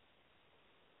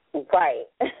 Right.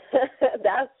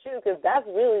 That's true, because that's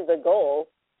really the goal.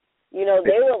 They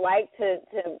would like to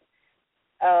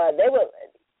they would,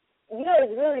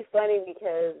 it's really funny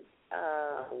because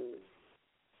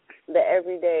the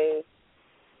everyday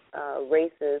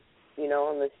racist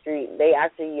on the street. They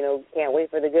actually, can't wait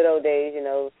for the good old days,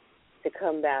 to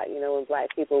come back, when black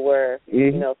people were,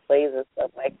 slaves and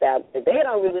stuff like that. But they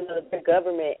don't really know that their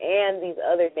government and these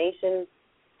other nations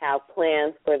have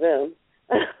plans for them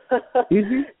to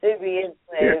be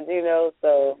enslaved,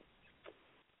 so.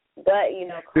 But,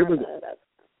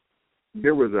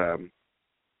 there was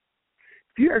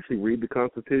if you actually read the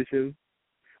Constitution,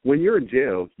 when you're in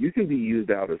jail, you can be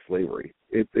used out as slavery.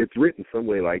 It's written some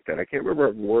way like that. I can't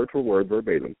remember word for word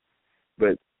verbatim,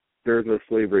 but there's no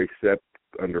slavery except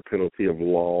under penalty of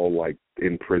law, like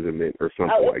imprisonment or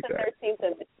something like that.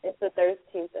 It's the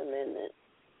 13th Amendment.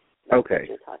 That's okay. What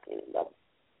you're talking about.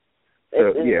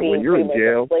 So, when you're in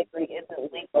jail, slavery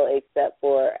isn't legal except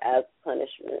for as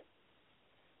punishment.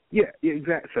 Yeah,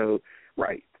 exactly. So,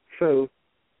 right. So,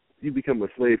 you become a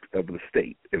slave of the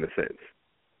state, in a sense.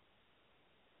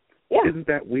 Yeah. Isn't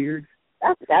that weird?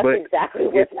 That's exactly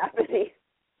what's happening.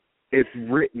 It's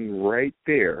written right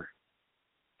there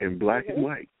in black and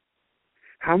white.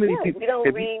 How many people? We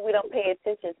don't read. We don't pay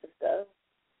attention to stuff.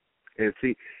 And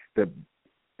see, the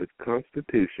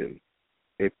Constitution.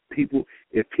 If people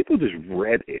just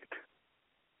read it,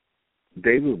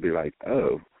 they would be like,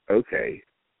 "Oh, okay."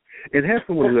 And have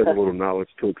someone who has a little knowledge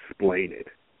to explain it.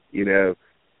 You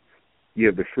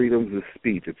have the freedoms of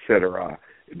speech, etc.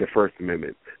 The First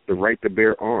Amendment, the right to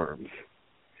bear arms.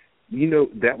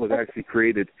 That was actually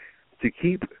created to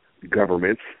keep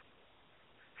governments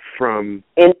from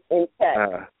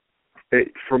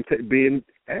being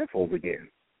assholes again.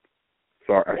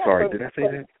 Sorry, did I say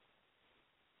that?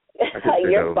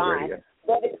 You're fine.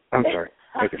 I'm sorry.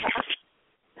 Okay.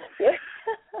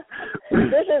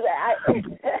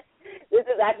 This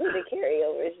is actually the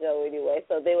carryover show anyway,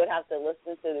 so they would have to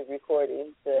listen to the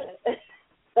recording to.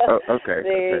 Okay.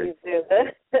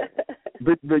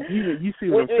 But you see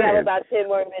what I'm saying. We have about 10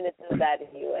 more minutes of that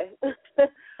anyway.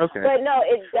 Okay. But no,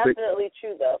 it's definitely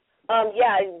true though.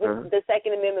 The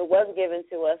Second Amendment was given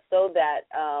to us so that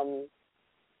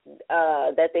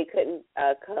that they couldn't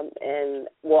come and,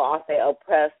 I'll say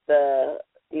oppress the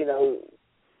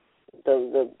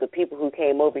people who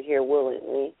came over here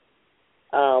willingly.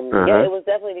 Yeah, it was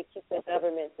definitely to keep the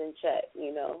governments in check,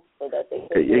 so that they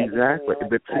could exactly.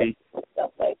 But see,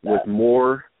 stuff like that.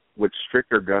 with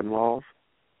stricter gun laws,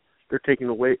 they're taking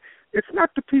away. It's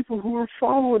not the people who are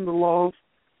following the laws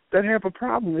that have a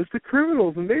problem. It's the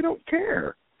criminals, and they don't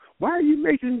care. Why are you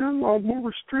making gun laws more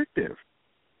restrictive?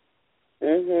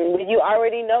 Well, you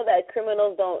already know that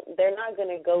criminals they're not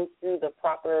going to go through the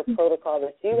proper protocol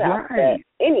that you have set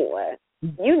anyway.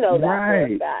 You know that for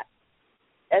a fact.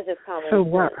 That's just common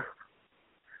sense.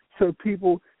 So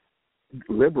people,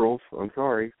 liberals, I'm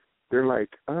sorry, they're like,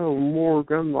 oh, more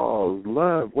gun laws,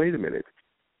 love. Wait a minute.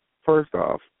 First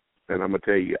off, and I'm going to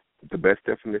tell you, the best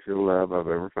definition of love I've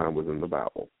ever found was in the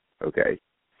Bible, okay?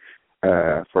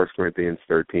 1 Corinthians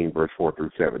 13, verse 4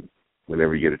 through 7.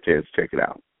 Whenever you get a chance, check it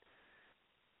out.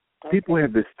 Okay. People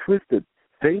have this twisted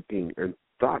thinking and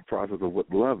thought process of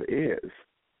what love is.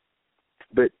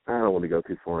 But I don't want to go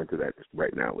too far into that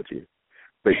right now with you.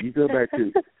 But you go back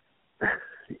to,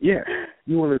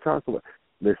 you want to talk about,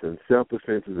 listen,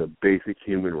 self-defense is a basic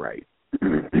human right.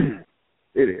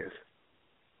 It is.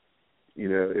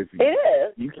 It is.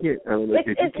 You can't own a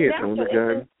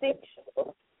gun.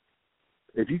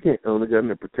 If you can't own a gun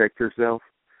to protect yourself,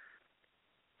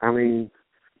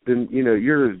 then,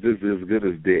 you're just as good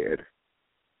as dead.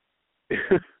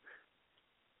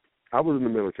 I was in the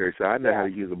military, so I know how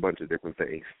to use a bunch of different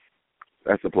things.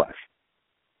 That's a plus.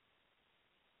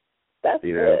 That's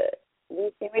good.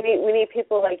 We need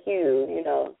people like you,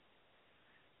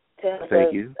 to help Thank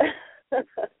us. you.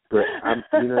 But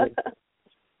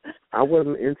I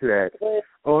wasn't into that.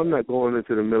 I'm not going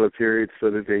into the military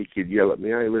so that they could yell at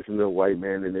me. I ain't listening to a white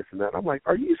man and this and that. I'm like,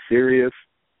 are you serious?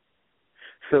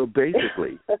 So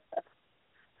basically,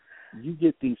 you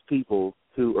get these people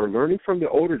who are learning from the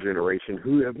older generation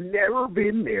who have never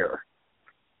been there.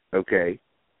 Okay?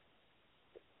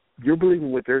 You're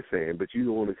believing what they're saying, but you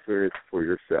don't want to experience it for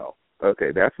yourself.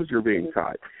 Okay, that's what you're being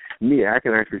taught. Me, I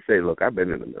can actually say, look, I've been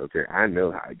in the military. I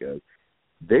know how it goes.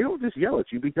 They don't just yell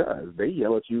at you because. They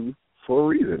yell at you for a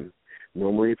reason.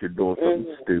 Normally, if you're doing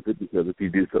something stupid, because if you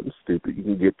do something stupid, you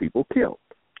can get people killed.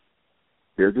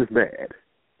 They're just mad.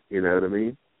 You know what I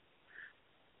mean?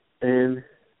 And,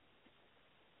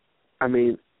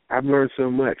 I've learned so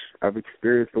much. I've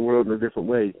experienced the world in a different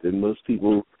way than most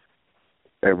people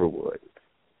ever would.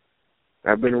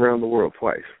 I've been around the world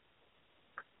twice.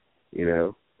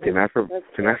 Can I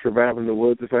survive in the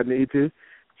woods if I need to?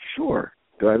 Sure.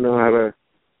 Do I know how to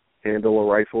handle a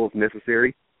rifle if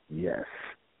necessary? Yes.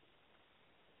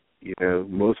 You know,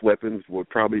 most weapons would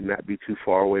probably not be too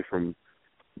far away from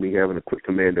me having a quick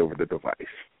command over the device.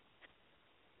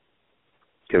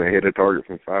 Can I hit a target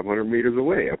from 500 meters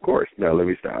away? Of course. No, let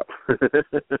me stop. Look,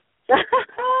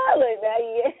 now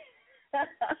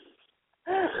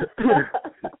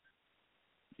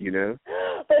You know?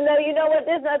 But no, you know what?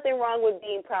 There's nothing wrong with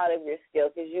being proud of your skill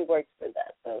because you worked for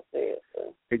that. So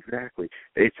seriously. Exactly.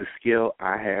 It's a skill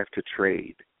I have to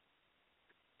trade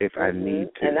if I need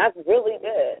to. And that's really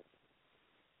good.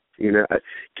 You know,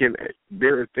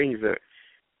 there are things that,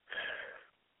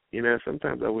 you know,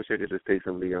 sometimes I wish I could just take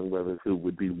some of the young brothers who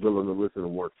would be willing to listen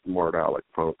and work smart aleck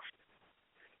punks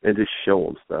and just show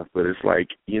them stuff. But it's like,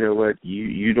 you know what?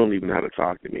 You don't even know how to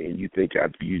talk to me, and you think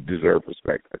you deserve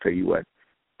respect. I tell you what,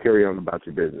 carry on about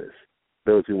your business.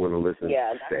 Those who want to listen,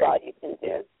 yeah, that's stay. all you can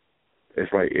do.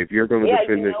 It's like if you're going to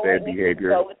defend this bad behavior,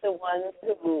 go with the ones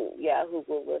who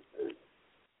will listen.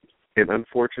 And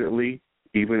unfortunately,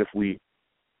 even if we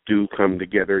do come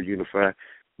together, unify,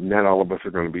 not all of us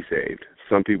are going to be saved.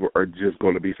 Some people are just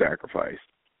going to be sacrificed.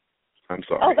 I'm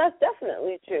sorry. Oh, that's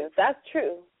definitely true. That's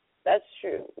true. That's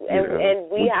true.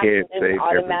 And we have to just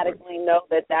automatically know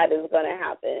that is going to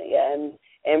happen. Yeah,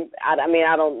 and I mean,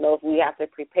 I don't know if we have to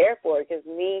prepare for it because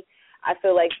I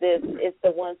feel like it's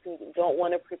the ones who don't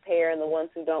want to prepare and the ones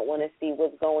who don't want to see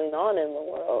what's going on in the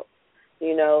world.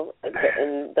 You know,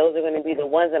 and those are going to be the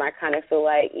ones, and I kind of feel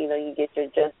like, you know, you get your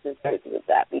just desserts with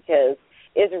that because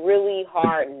it's really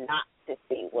hard not to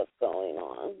see what's going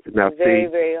on. Now, it's very,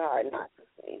 very hard not to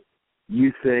see.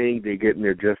 You saying they're getting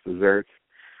their just desserts,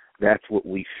 that's what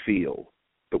we feel,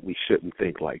 but we shouldn't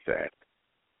think like that.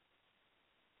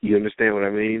 You understand what I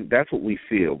mean? That's what we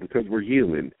feel because we're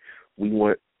human. We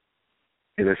want,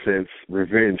 in a sense,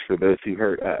 revenge for those who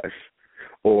hurt us,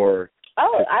 or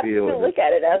I don't look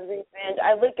at it as revenge.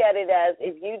 I look at it as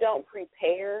if you don't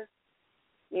prepare,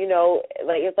 you know,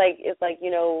 like it's like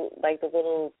you know, like the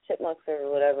little chipmunks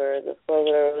or whatever, the squirrels,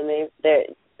 or when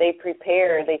they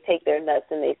prepare, they take their nuts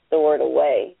and they store it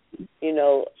away, you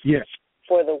know, yes,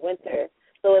 for the winter.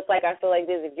 So it's like I feel like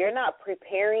this: if you're not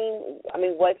preparing, I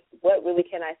mean, what really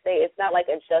can I say? It's not like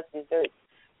a just dessert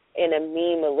in a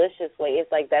mean, malicious way.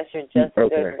 It's like that's your just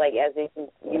dessert, like as if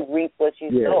you reap what you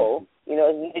sow. You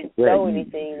know, if you didn't sow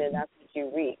anything, then that's what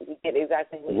you reap. You get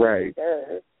exactly what you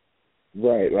deserve.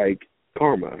 Right, like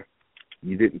karma.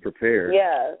 You didn't prepare.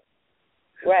 Yeah.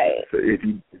 Right. So if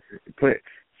you plan,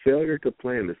 failure to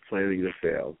plan is planning to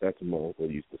fail. That's what my uncle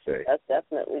used to say. That's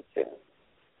definitely true.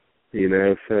 You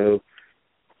know, so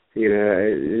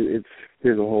it's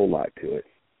there's a whole lot to it.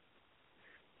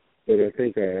 But I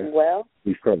think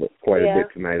we've covered quite a bit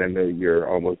tonight. I know you're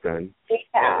almost done. We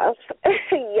have.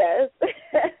 Yes.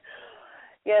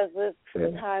 Yes,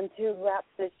 it's time to wrap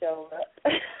the show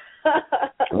up.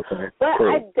 Okay. But cool.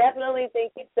 I definitely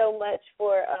thank you so much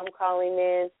for calling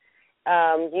in.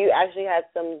 You actually had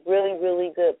some really,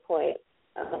 really good points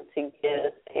to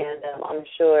give, and I'm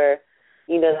sure,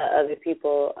 you know, that other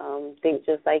people think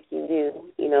just like you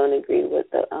do, you know, and agree with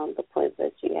the points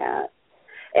that you had.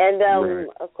 And,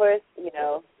 of course, you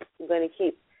know, I'm going to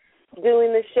keep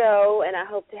doing the show, and I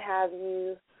hope to have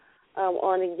you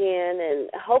on again. And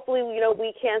hopefully, you know,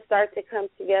 we can start to come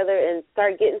together and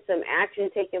start getting some action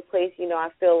taking place. You know, I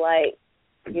feel like,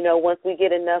 you know, once we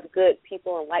get enough good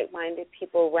people and like-minded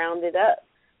people rounded up,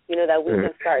 you know, that we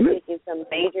can start taking some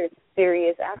major,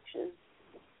 serious action.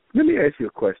 Let me ask you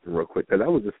a question real quick, because I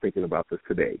was just thinking about this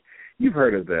today. You've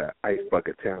heard of the Ice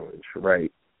Bucket Challenge,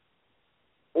 right?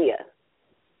 Yeah.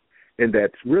 And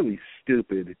that's really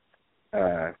stupid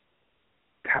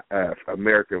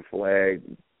American flag,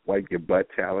 wipe your butt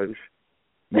challenge.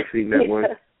 You seen that one?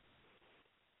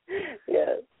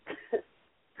 Yes.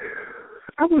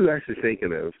 I was actually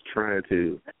thinking of trying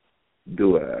to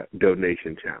do a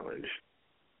donation challenge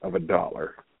of $1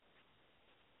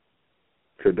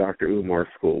 to Dr. Umar's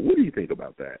school. What do you think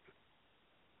about that?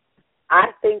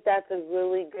 I think that's a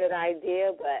really good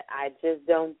idea, but I just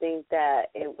don't think that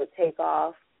it would take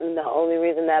off. And the only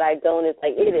reason that I don't is,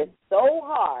 like, it is so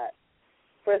hard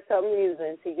for some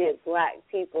reason to get black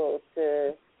people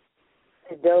to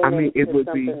donate to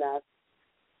something else.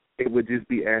 It would just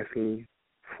be asking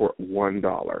for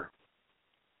 $1.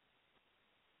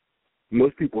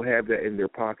 Most people have that in their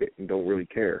pocket and don't really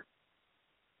care.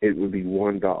 It would be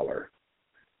 $1.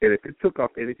 And if it took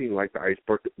off anything like the ice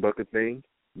bucket thing,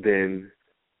 then...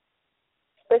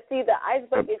 But see, the ice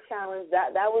bucket challenge,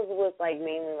 that was with, like,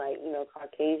 mainly, like, you know,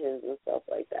 Caucasians and stuff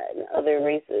like that and other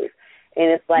races.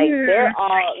 And it's like their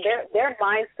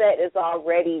mindset is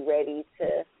already ready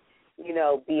to, you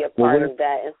know, be a part of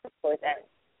that and support that.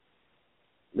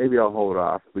 Maybe I'll hold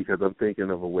off because I'm thinking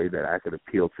of a way that I could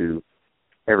appeal to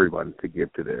everyone to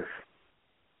give to this.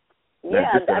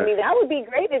 Yeah, I mean, that would be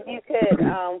great if you could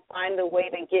find a way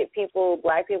to get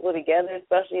black people together,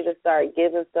 especially to start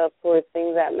giving stuff towards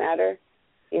things that matter.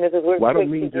 You know, because we're I quick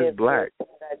don't mean to give just black.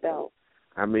 That don't.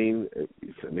 I mean,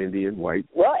 some Indian, white,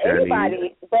 well, Chinese,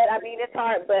 anybody. But I mean, it's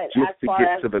hard. But just as to far get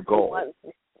as to the goal,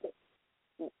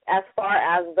 as far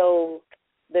as though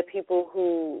the people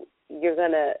who you're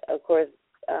gonna, of course,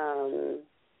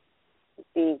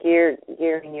 be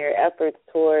gearing your efforts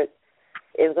towards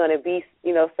is going to be,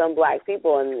 you know, some black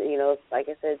people, and you know, like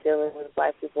I said, dealing with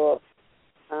black people.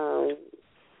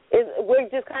 We're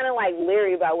just kind of like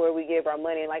leery about where we give our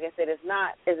money. And like I said, it's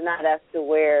not as to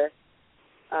where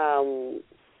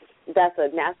that's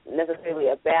necessarily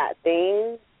a bad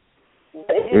thing.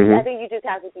 But it's just, I think you just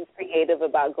have to be creative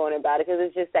about going about it, because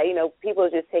it's just that, you know, people are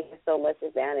just taking so much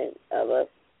advantage of us,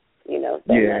 you know,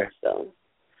 so much. So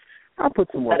I'll put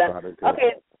some more thought into it.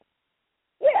 Okay.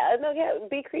 Yeah, no, yeah,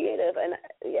 be creative, and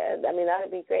yeah, I mean, that would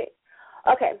be great.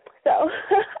 Okay, so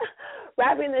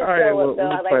wrapping this show up, though,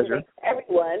 I'd like to thank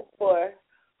everyone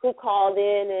who called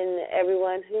in and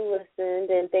everyone who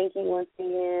listened, and thank you once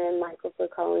again, Michael, for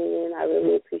calling in. I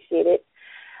really appreciate it.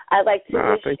 I'd like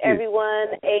to wish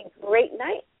everyone a great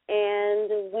night,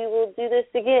 and we will do this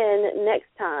again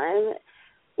next time.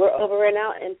 We're over and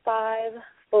out in 5,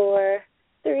 4,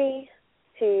 3,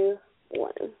 2,